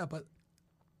 yeah, but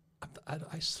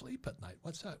I sleep at night.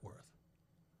 What's that worth?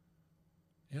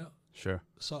 You know? Sure.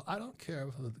 So I don't care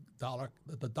if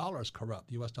the dollar is corrupt,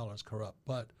 the U.S. dollar is corrupt,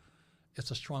 but it's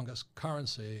the strongest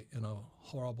currency in a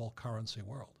horrible currency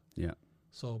world. Yeah.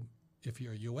 So if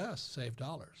you're U.S., save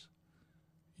dollars.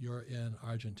 You're in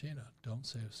Argentina, don't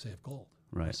save gold.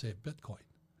 Right. Or save Bitcoin.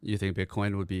 You think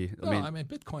Bitcoin would be? I mean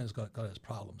Bitcoin's got its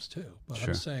problems too. But Sure.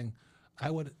 I'm saying,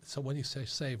 I would. So when you say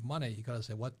save money, you got to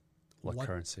say what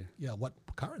currency? Yeah, what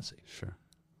currency? Sure.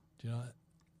 Do you know?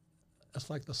 It's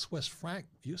like the Swiss franc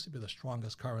used to be the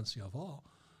strongest currency of all,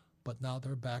 but now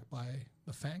they're backed by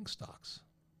the FANG stocks,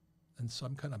 and so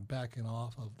I'm kind of backing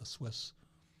off of the Swiss,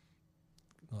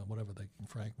 whatever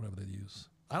they use.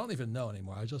 I don't even know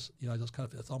anymore. I just kind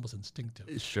of, it's almost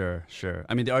instinctive. Sure.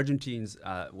 I mean, the Argentines,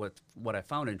 what I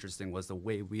found interesting was the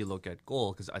way we look at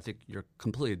gold, because I think you're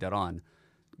completely dead on.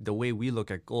 The way we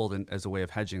look at gold and as a way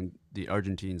of hedging, the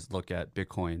Argentines look at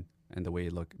Bitcoin and the way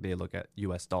they look at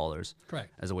U.S. dollars.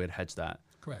 Correct. As a way to hedge that.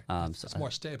 Correct. So it's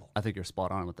more stable. I think you're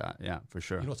spot on with that. Yeah, for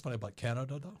sure. You know what's funny about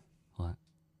Canada, though? What?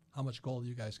 How much gold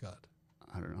you guys got?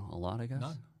 I don't know. A lot, I guess?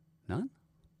 None?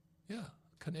 Yeah.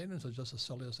 Canadians are just as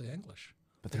silly as the English.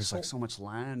 But there's like so much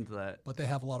land that... But they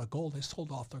have a lot of gold. They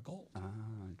sold off their gold. Ah,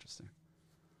 interesting.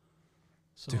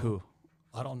 So, to who?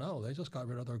 I don't know. They just got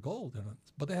rid of their gold.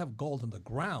 But they have gold in the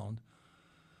ground.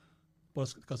 But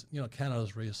it's because,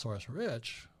 Canada's resource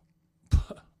rich.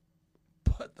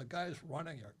 But the guys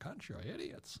running your country are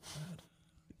idiots.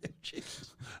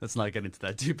 Jesus. Let's not get into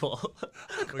that deep hole.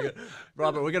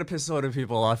 Robert, we're going to piss so many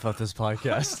people off of this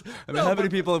podcast. I mean, how many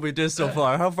people have we did so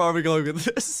far? How far are we going with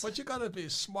this? But you got to be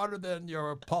smarter than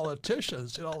your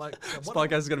politicians. This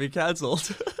podcast is going to be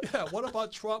canceled. Yeah, what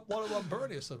about Trump? What about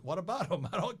Bernie? I said, what about him?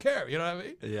 I don't care. You know what I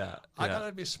mean? Yeah. I got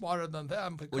to be smarter than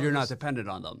them. Because, well, you're not dependent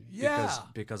on them. Yeah.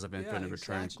 Because of infinite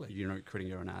returns, exactly. you're not creating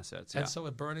your own assets. And so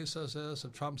if Bernie says this,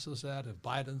 if Trump says that, if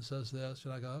Biden says this,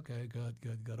 I go, okay,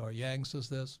 good. Or Yang says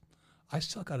this. I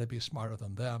still got to be smarter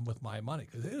than them with my money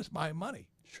because it is my money.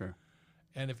 Sure.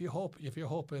 And if you're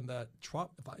hoping that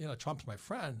Trump, Trump's my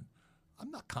friend, I'm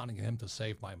not counting on him to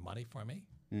save my money for me.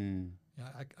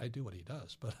 Yeah, I do what he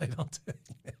does, but I don't.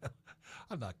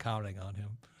 I'm not counting on him.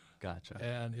 Gotcha.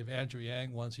 And if Andrew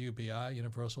Yang wants UBI,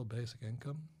 Universal Basic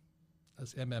Income,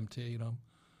 that's MMT,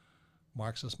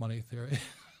 Marxist money theory.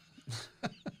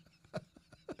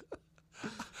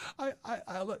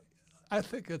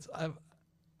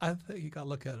 I think you got to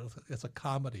look at it as a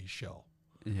comedy show.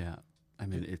 Yeah, I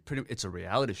mean, it's a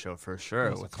reality show for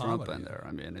sure with Trump in there.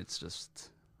 I mean, it's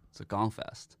a gong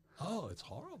fest. Oh, it's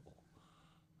horrible.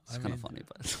 It's kind of funny,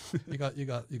 but you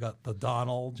got the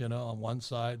Donald, on one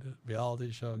side, reality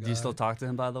show guy. Do you still talk to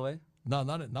him, by the way? No,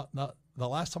 not. The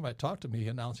last time I talked to him, he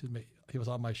announced he was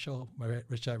on my show, my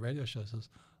Rich Dad radio show. He says,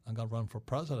 "I'm going to run for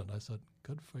president." I said,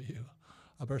 "Good for you.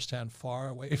 I better stand far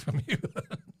away from you."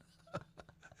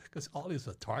 Because all he's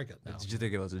a target now. Did you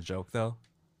think it was a joke, though?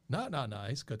 No.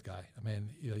 He's a good guy. I mean,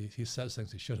 he says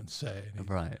things he shouldn't say.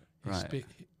 Right.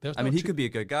 He could be a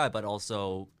good guy, but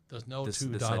also there's no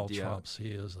two Donald Trumps. He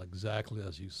is exactly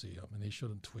as you see him, and he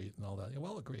shouldn't tweet and all that.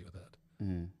 Well, I'll agree with that.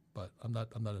 But I'm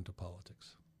not into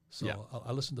politics. So yeah.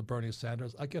 I listen to Bernie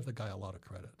Sanders. I give the guy a lot of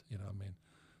credit.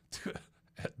 To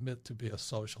admit to be a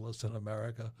socialist in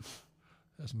America,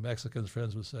 as Mexican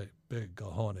friends would say, big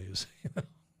cojones.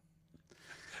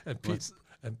 And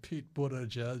Pete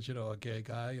Buttigieg, a gay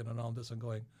guy, and all this, and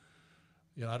going,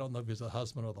 I don't know if he's the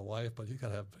husband or the wife, but you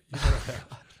gotta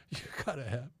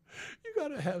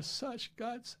have such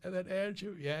guts. And then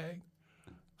Andrew Yang,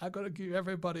 I gotta give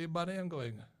everybody money. I'm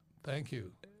going, thank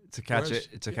you. It's a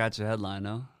catchy headline,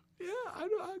 no? Yeah,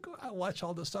 I watch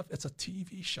all this stuff. It's a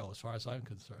TV show as far as I'm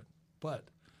concerned. But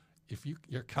if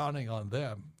you're counting on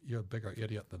them, you're a bigger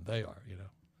idiot than they are,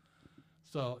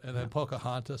 So, and then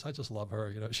Pocahontas, I just love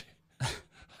her,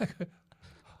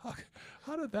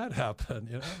 how did that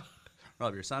happen,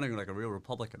 Rob, you're sounding like a real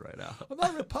Republican right now. I'm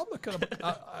not a Republican.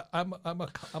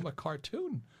 I'm a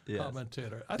cartoon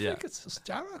commentator. I think it's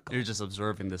hysterical. You're just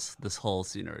observing this whole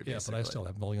scenery. Yeah, basically. but I still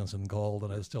have millions in gold,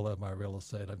 and I still have my real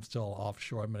estate. I'm still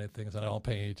offshore many things, and I don't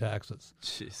pay any taxes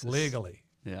legally.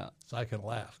 Yeah. So I can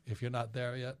laugh. If you're not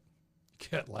there yet, you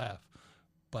can't laugh.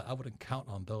 But I wouldn't count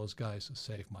on those guys to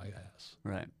save my ass.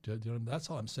 Right. That's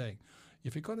all I'm saying.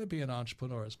 If you're going to be an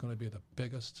entrepreneur, it's going to be the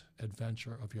biggest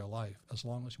adventure of your life, as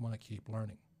long as you want to keep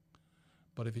learning.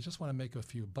 But if you just want to make a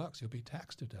few bucks, you'll be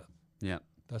taxed to death. Yeah.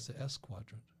 That's the S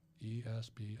quadrant,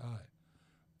 ESBI.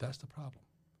 That's the problem.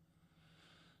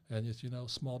 And as you know,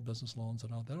 small business loans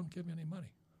and all, they don't give you any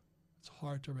money. It's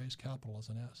hard to raise capital as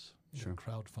an S. Sure.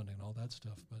 Crowdfunding and all that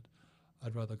stuff. But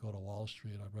I'd rather go to Wall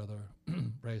Street. I'd rather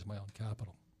raise my own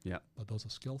capital. Yeah. But those are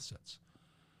skill sets.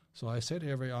 So I say to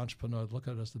every entrepreneur, look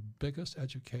at it as the biggest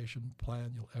education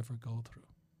plan you'll ever go through.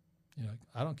 You know,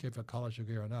 I don't care if you're a college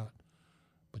degree or not,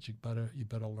 but you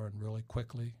better learn really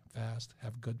quickly, fast,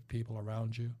 have good people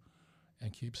around you,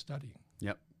 and keep studying.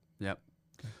 Yep.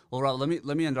 Okay. Well, Rob,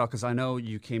 let me end off, because I know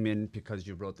you came in because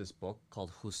you wrote this book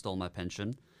called "Who Stole My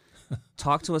Pension."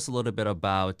 Talk to us a little bit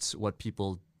about what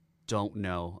people don't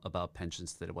know about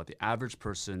pensions today, what the average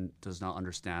person does not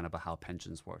understand about how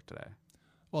pensions work today.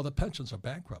 Well, the pensions are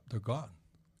bankrupt. They're gone.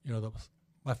 You know,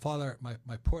 my father,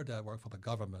 my poor dad worked for the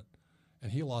government, and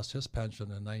he lost his pension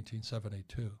in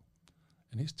 1972.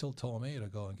 And he still told me to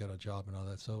go and get a job and all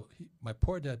that. So my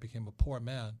poor dad became a poor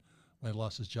man when he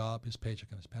lost his job, his paycheck,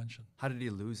 and his pension. How did he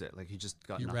lose it? Like, he just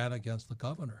got He nothing. ran against the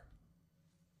governor.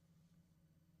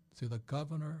 See, the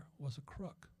governor was a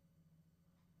crook.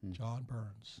 John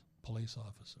Burns, police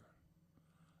officer.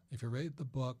 If you read the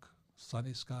book,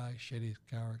 Sunny Sky, Shady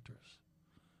Characters,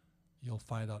 you'll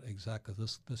find out exactly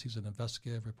this. He's an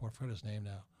investigative reporter. I forget his name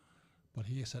now. But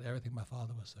he said everything my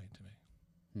father was saying to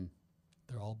me.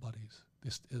 They're all buddies.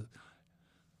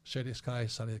 Shady Sky,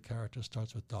 Sunny Characters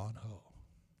starts with Don Ho.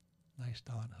 Nice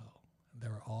Don Ho. They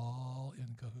were all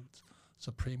in cahoots.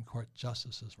 Supreme Court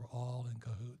justices were all in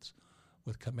cahoots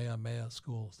with Kamehameha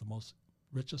schools, the most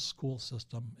richest school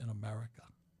system in America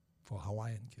for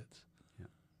Hawaiian kids. Yeah.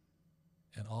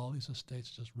 And all these estates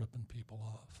just ripping people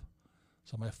off.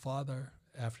 So my father,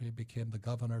 after he became the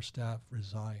governor's staff,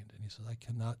 resigned. And he said, I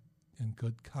cannot, in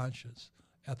good conscience,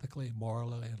 ethically,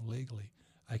 morally, and legally,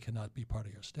 I cannot be part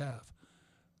of your staff.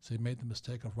 So he made the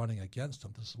mistake of running against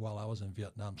him. This is while I was in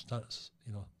Vietnam,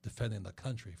 defending the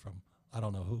country from I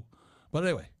don't know who. But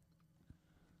anyway,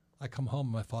 I come home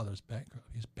and my father's bankrupt.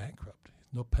 He's bankrupt.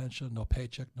 No pension, no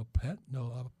paycheck, no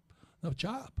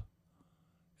job.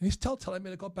 And he's still telling me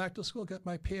to go back to school, get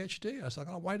my PhD. I said, I'm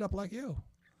going to wind up like you.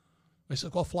 He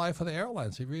said, go fly for the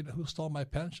airlines. He read Who Stole My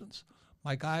Pensions.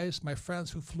 My guys, my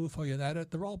friends who flew for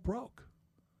United, they're all broke.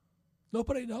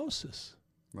 Nobody knows this.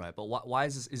 Right, but why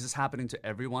is this? Is this happening to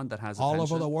everyone that has a all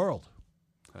pension? over the world?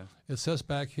 Okay. It says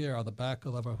back here on the back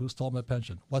of Who Stole My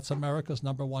Pension. What's America's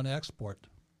 #1 export?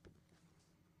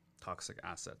 Toxic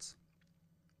assets.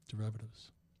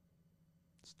 Derivatives.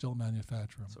 Still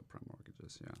manufacture them. Subprime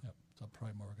mortgages, yeah. Yep,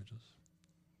 subprime mortgages.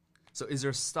 So is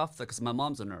there stuff that, because my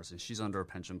mom's a nurse and she's under a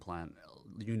pension plan,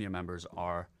 union members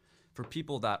are, for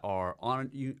people that are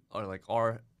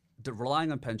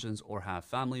relying on pensions or have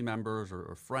family members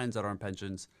or friends that are on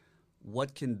pensions,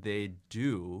 what can they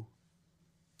do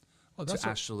to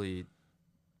actually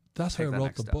That's why I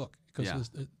wrote the book.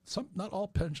 Because not all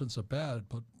pensions are bad,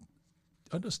 but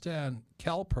understand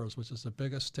CalPERS, which is the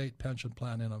biggest state pension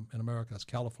plan in America, that's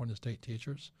California state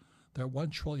teachers, they're $1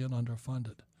 trillion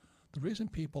underfunded. The reason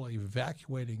people are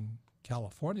evacuating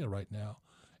California right now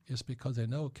is because they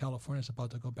know California is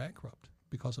about to go bankrupt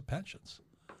because of pensions.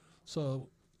 So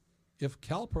if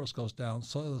CalPERS goes down,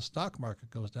 so does the stock market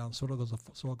goes down, so goes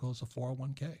the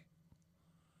 401k.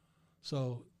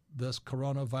 So this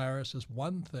coronavirus is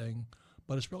one thing,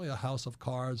 but it's really a house of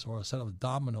cards or a set of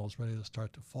dominoes ready to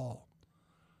start to fall.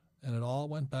 And it all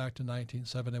went back to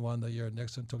 1971, the year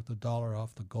Nixon took the dollar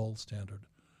off the gold standard,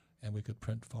 and we could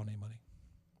print phony money.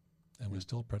 And we're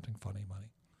still printing funny money.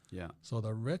 Yeah. So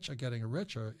the rich are getting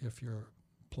richer if you're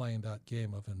playing that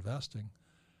game of investing,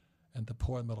 and the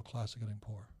poor and middle class are getting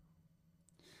poor.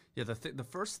 Yeah, the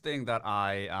first thing that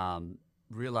I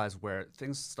realized where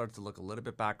things start to look a little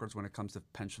bit backwards when it comes to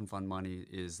pension fund money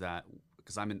is that,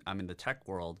 because I'm in the tech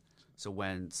world, so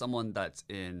when someone that's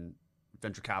in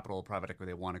venture capital, private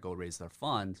equity, they want to go raise their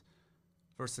fund,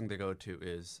 first thing they go to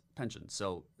is pension.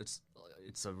 So it's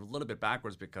a little bit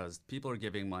backwards because people are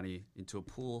giving money into a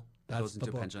pool that goes into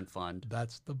a pension fund.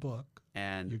 That's the book.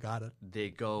 And you got it.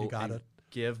 They go and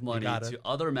give money to it.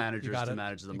 other managers to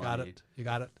manage the money. You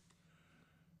got it.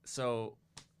 So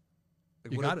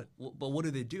Like, You got it. But what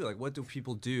do they do? Like, what do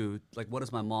people do? Like, what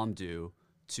does my mom do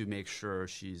to make sure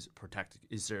she's protected?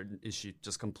 Is she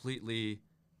just completely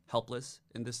helpless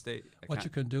in this state? What you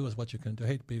can do is what you can do. I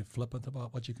hate to be flippant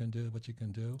about what you can do. What you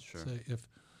can do. Sure. Say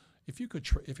if you could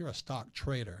if you're a stock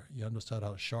trader, you understand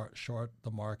how to short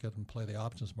the market and play the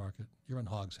options market. You're in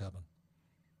hog's heaven.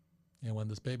 And when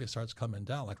this baby starts coming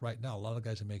down, like right now, a lot of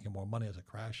guys are making more money as it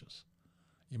crashes.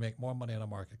 You make more money in a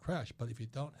market crash, but if you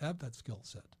don't have that skill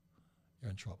set,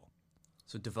 you're in trouble.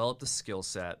 So develop the skill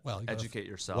set, educate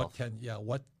yourself.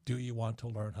 What do you want to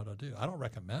learn how to do? I don't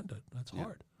recommend it. That's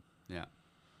hard. Yeah.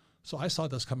 So I saw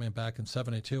this coming back in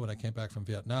 '72 when I came back from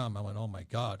Vietnam. I went, oh my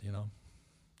God,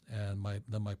 And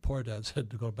then my poor dad said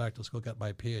to go back to school, get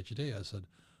my PhD. I said,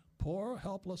 poor,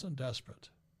 helpless, and desperate.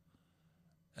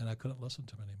 And I couldn't listen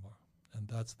to him anymore. And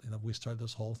that's, we started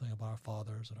this whole thing about our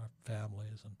fathers and our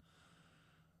families.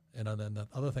 And then the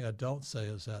other thing I don't say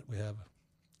is that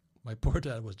my poor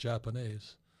dad was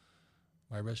Japanese.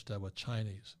 My rich dad was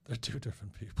Chinese. They're two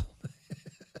different people.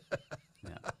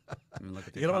 Yeah. I mean, look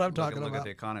at you know what I'm talking about? Look at the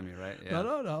economy, right? Yeah.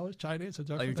 No. It's Chinese. It's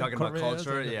different. Are you talking about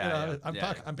culture? Yeah.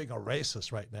 I'm being a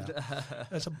racist right now.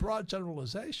 It's a broad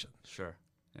generalization. Sure.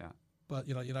 Yeah. But,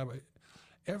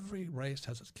 every race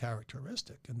has its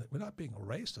characteristic. And we're not being a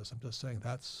racist. I'm just saying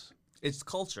it's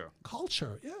culture.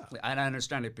 Culture, yeah. And I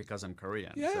understand it because I'm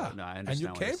Korean. Yeah. So, no, I understand. And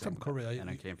you came from Korea. And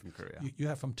I came from Korea. You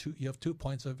have 2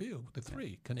 points of view, the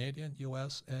three, Canadian,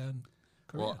 U.S., and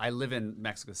Korea. Well, I live in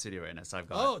Mexico City right now, so I've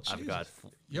got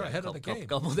you're ahead of the game.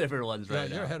 Couple different ones right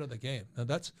now. You're ahead of the game. And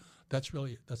that's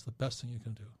the best thing you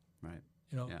can do. Right.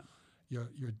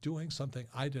 You're doing something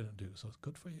I didn't do, so it's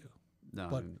good for you. No.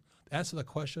 But to answer the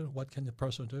question, what can the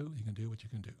person do? You can do what you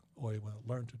can do, or you will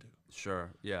learn to do.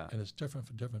 Sure. Yeah. And it's different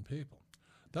for different people.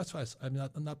 That's why I'm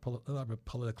not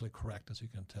politically correct, as you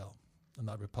can tell. I'm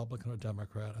not Republican or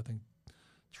Democrat. I think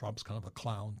Trump's kind of a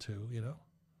clown too.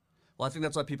 Well, I think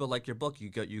that's why people like your book. You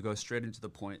go straight into the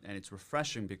point, and it's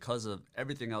refreshing because of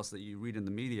everything else that you read in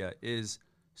the media is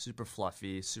super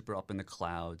fluffy, super up in the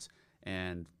clouds,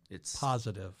 and it's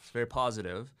positive. It's very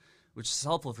positive, which is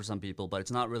helpful for some people, but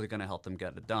it's not really going to help them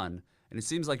get it done. And it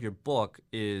seems like your book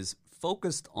is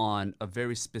focused on a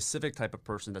very specific type of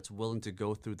person that's willing to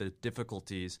go through the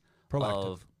difficulties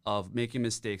of making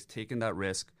mistakes, taking that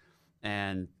risk,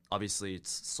 and obviously it's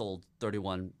sold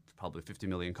 31, probably 50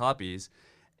 million copies,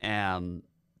 and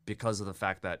because of the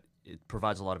fact that it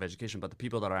provides a lot of education, but the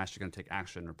people that are actually going to take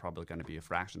action are probably going to be a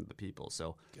fraction of the people.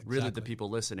 So really the people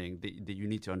listening, that you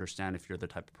need to understand if you're the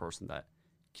type of person that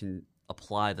can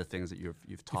apply the things that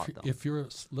you've taught them. If you're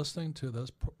listening to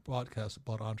this podcast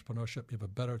about entrepreneurship, you have a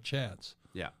better chance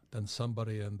than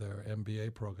somebody in their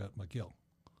MBA program at McGill,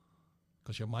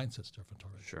 because your mindset's different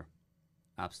already. Sure.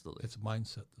 Absolutely. It's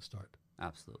mindset to start.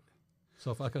 Absolutely.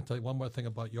 So if I can tell you one more thing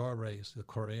about your race, the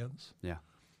Koreans. Yeah.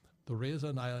 The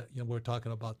reason we're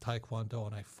talking about Taekwondo,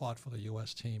 and I fought for the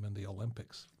U.S. team in the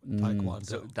Olympics. Taekwondo.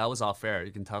 So that was off air.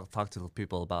 You can talk to the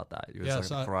people about that. You were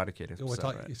Karate Kid.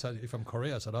 You said you're from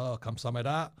Korea. I said, oh,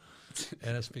 kamsahamnida.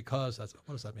 And it's because,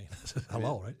 what does that mean?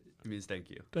 Hello, right? It means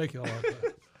thank you. Thank you.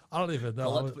 I don't even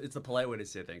know. It's the polite way to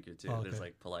say thank you, too. Okay. There's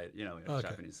like polite,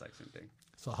 Japanese section thing.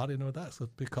 So how do you know that? So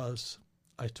because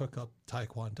I took up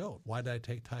Taekwondo. Why did I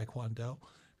take Taekwondo?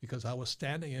 Because I was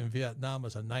standing in Vietnam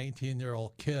as a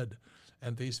 19-year-old kid,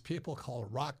 and these people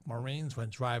called ROC Marines went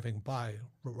driving by.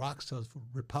 ROC says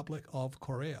Republic of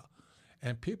Korea.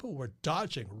 And people were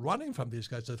dodging, running from these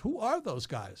guys. I said, who are those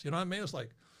guys? You know what I mean? It's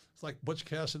like Butch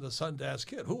Cassidy, the Sundance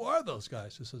Kid. Who are those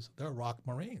guys? He says, they're ROC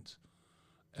Marines.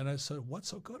 And I said, what's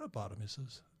so good about them? He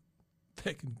says,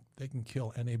 they can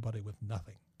kill anybody with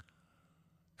nothing.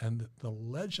 And the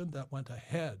legend that went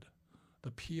ahead,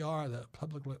 the PR that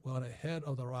publicly went ahead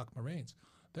of the ROC Marines,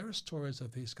 there are stories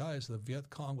of these guys, the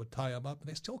Viet Cong would tie them up and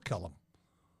they still kill them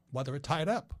while they were tied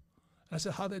up. And I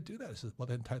said, how'd they do that? He said, well,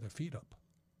 they didn't tie their feet up.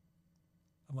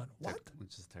 I went, what?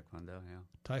 Which is Taekwondo, yeah.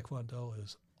 Taekwondo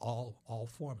is all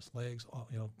forms, legs,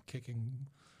 kicking.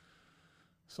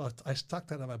 So I stuck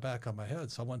that on my back of my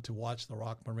head. So I went to watch the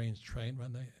ROC Marines train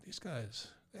when these guys,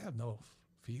 they have no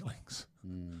feelings.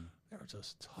 They're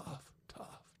just tough.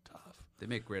 They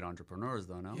make great entrepreneurs,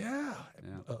 though, no? Yeah.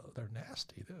 They're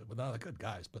nasty. They're not good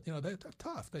guys, but they're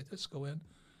tough. They just go in.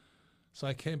 So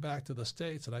I came back to the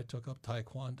States and I took up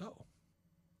Taekwondo,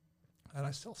 and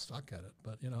I still stuck at it.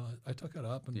 But I took it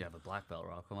up. And you have a black belt,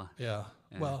 Rob. Come on. Yeah.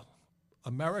 Well,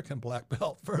 American black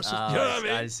belt versus. You know what I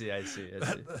mean? I see.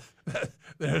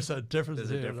 There's a difference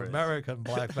between an American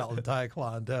black belt in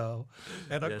Taekwondo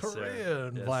and a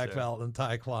Korean black belt in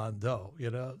Taekwondo.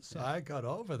 So I got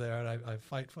over there and I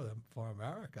fight for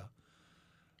America.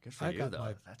 Good for I you, got though.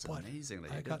 my That's butt, amazing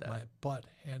that you I did got that. my butt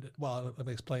handed. Well, let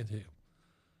me explain to you.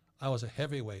 I was a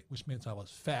heavyweight, which means I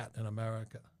was fat in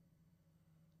America.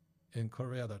 In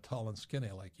Korea, they're tall and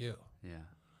skinny like you. Yeah.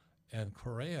 And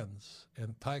Koreans,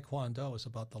 and Taekwondo is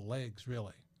about the legs,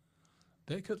 really.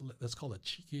 They could, that's called a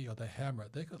chiki or the hammer.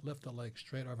 They could lift a leg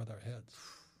straight over their heads.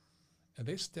 And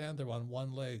they stand there on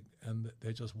one leg and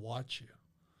they just watch you.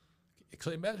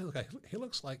 So imagine the guy, he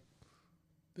looks like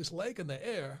this leg in the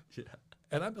air, Yeah.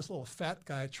 and I'm this little fat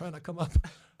guy trying to come up.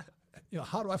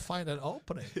 How do I find an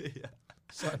opening? Yeah.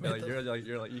 So I made You're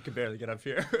like, you can barely get up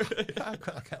here. I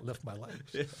can't lift my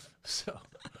legs. Yeah. So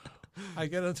I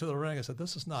get into the ring. I said,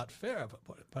 this is not fair,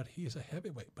 but he's a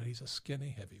heavyweight, but he's a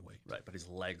skinny heavyweight. Right, but his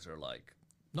legs are like...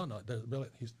 No,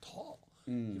 he's tall.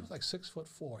 He was like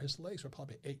 6'4". His legs were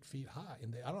probably 8 feet high.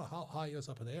 And I don't know how high he was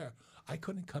up in the air. I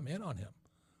couldn't come in on him.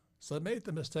 So I made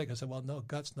the mistake. I said, well, no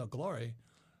guts, no glory.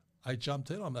 I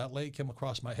jumped in on him. That leg came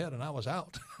across my head, and I was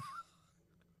out.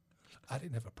 I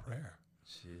didn't have a prayer.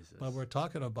 Jesus. But we're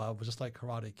talking about, just like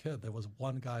Karate Kid, there was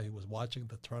one guy who was watching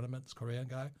the tournament, this Korean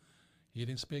guy. He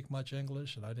didn't speak much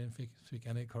English, and I didn't speak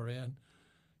any Korean.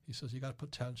 He says, you got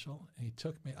potential. And he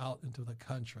took me out into the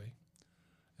country.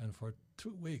 And for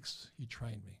 2 weeks, he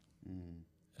trained me.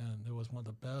 And it was one of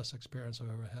the best experiences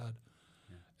I've ever had.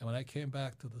 Yeah. And when I came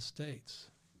back to the States,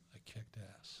 I kicked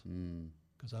ass.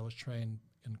 Because I was trained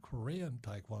in Korean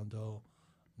Taekwondo,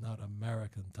 not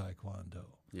American Taekwondo.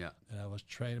 Yeah. And I was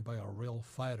trained by a real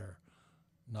fighter,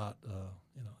 not,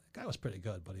 the guy was pretty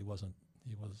good, but he was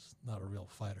not a real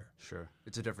fighter. Sure.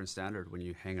 It's a different standard when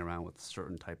you hang around with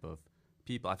certain type of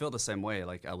people. I feel the same way.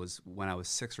 Like when I was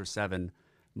 6 or 7,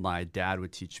 my dad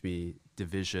would teach me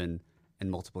division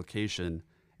and multiplication.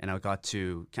 And I got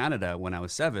to Canada when I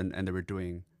was 7, and they were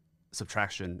doing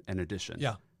subtraction and addition.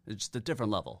 Yeah. It's just a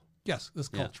different level. Yes, it's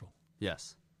cultural.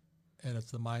 Yes. And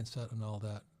it's the mindset and all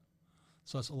that.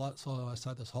 So it's a lot. So I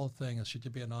said this whole thing is, should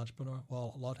you be an entrepreneur?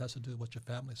 Well, a lot has to do with what your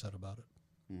family said about it.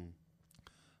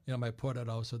 My poor dad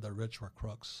always said the rich were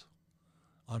crooks.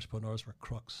 Entrepreneurs were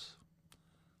crooks.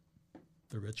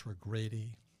 The rich were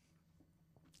greedy.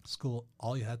 School,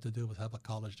 all you had to do was have a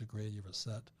college degree, you were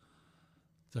set.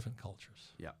 Different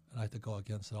cultures. Yeah. And I had to go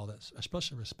against all that,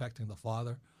 especially respecting the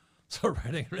father. So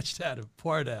writing Rich Dad and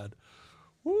Poor Dad,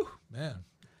 whoo, man.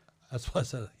 That's why I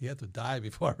said he had to die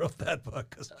before I wrote that book,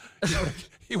 because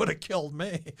he would have killed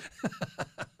me.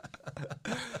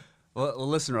 Well,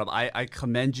 listen, Rob, I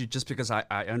commend you just because I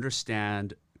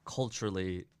understand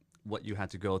culturally what you had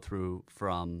to go through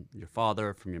from your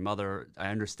father, from your mother. I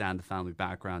understand the family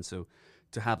background. So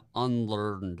to have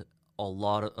unlearned a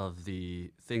lot of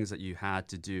the things that you had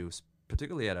to do,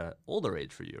 particularly at an older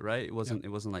age for you, right? It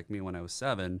wasn't like me when I was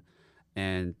 7,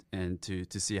 and to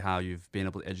see how you've been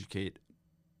able to educate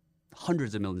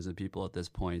hundreds of millions of people at this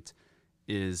point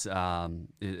is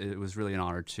it was really an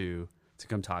honor to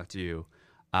come talk to you.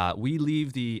 We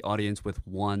leave the audience with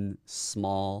one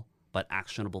small but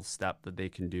actionable step that they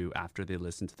can do after they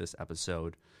listen to this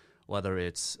episode, whether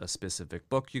it's a specific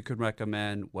book you could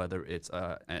recommend, whether it's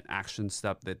an action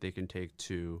step that they can take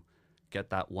to get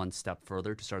that one step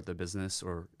further to start their business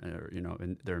or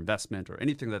in their investment, or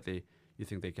anything that you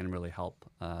think they can really help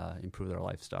improve their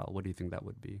lifestyle. What do you think that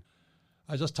would be?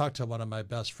 I just talked to one of my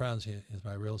best friends. He's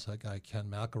my real estate guy, Ken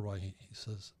McElroy. He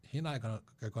says he and I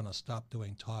are going to stop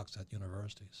doing talks at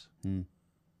universities. Wrong.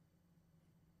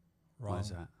 Why is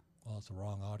that? Well, it's the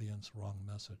wrong audience, wrong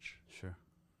message. Sure.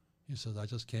 He says, I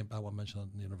just came back, I won't mention it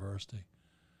in the university.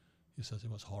 He says it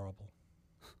was horrible.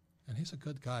 And he's a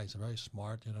good guy. He's very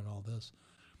smart, and all this.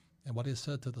 And what he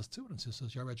said to the students, he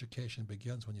says, your education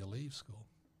begins when you leave school.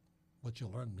 What you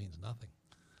learn means nothing.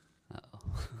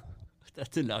 Uh-oh. That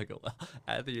did not go well.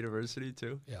 At the university,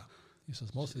 too? Yeah. He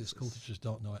says, most of these school teachers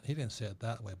don't know it. He didn't say it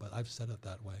that way, but I've said it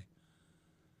that way.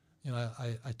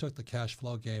 I took the cash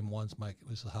flow game once.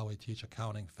 This is how we teach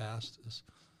accounting fast, is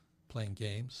playing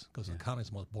games, because accounting is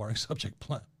the most boring subject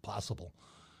possible.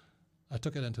 I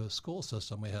took it into a school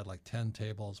system. We had like 10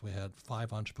 tables. We had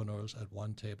 5 entrepreneurs at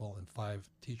one table and 5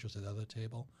 teachers at the other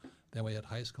table. Then we had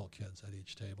high school kids at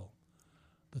each table.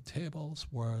 The tables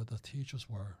where the teachers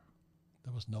were,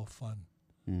 there was no fun.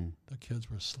 The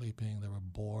kids were sleeping. They were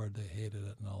bored. They hated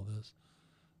it and all this.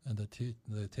 And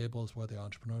the tables where the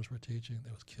entrepreneurs were teaching,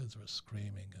 there was kids were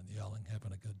screaming and yelling,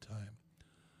 having a good time.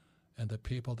 And the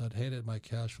people that hated my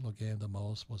cash flow game the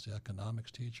most was the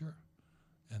economics teacher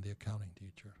and the accounting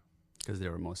teacher. Because they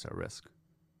were most at risk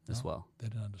as well. They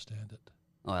didn't understand it.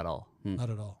 Oh, at all? Not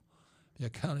at all. The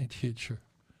accounting teacher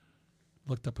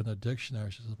looked up in a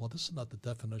dictionary. She said, well, this is not the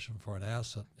definition for an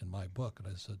asset in my book.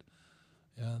 And I said,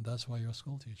 yeah, and that's why you're a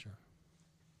school teacher.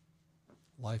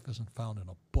 Life isn't found in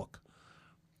a book.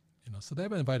 So they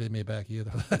haven't invited me back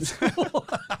either. That's cool.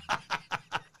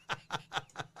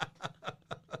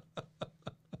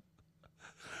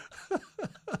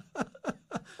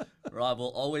 Rob, we'll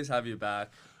always have you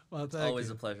back. Well, It's always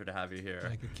a pleasure to have you here.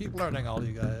 Thank you. Keep learning, all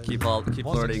you guys. Keep Most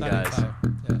learning, exciting guys.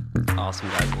 time. Yeah. Awesome,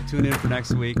 guys. We'll tune in for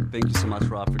next week. Thank you so much,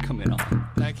 Rob, for coming on.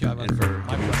 Thank you. And for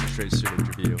giving us a straight suit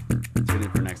interview. Tune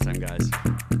in for next time, guys.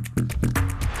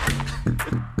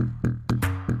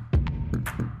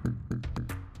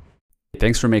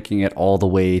 Thanks for making it all the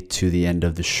way to the end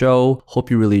of the show.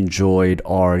 Hope you really enjoyed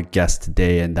our guest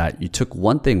today and that you took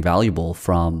one thing valuable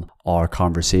from our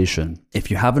conversation.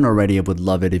 If you haven't already, I would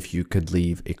love it if you could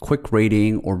leave a quick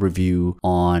rating or review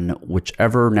on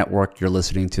whichever network you're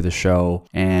listening to the show,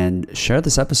 and share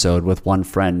this episode with one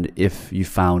friend if you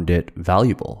found it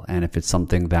valuable. And if it's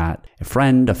something that a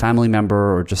friend, a family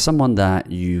member, or just someone that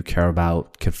you care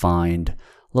about could find a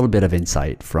little bit of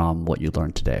insight from what you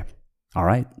learned today. All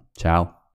right. Ciao.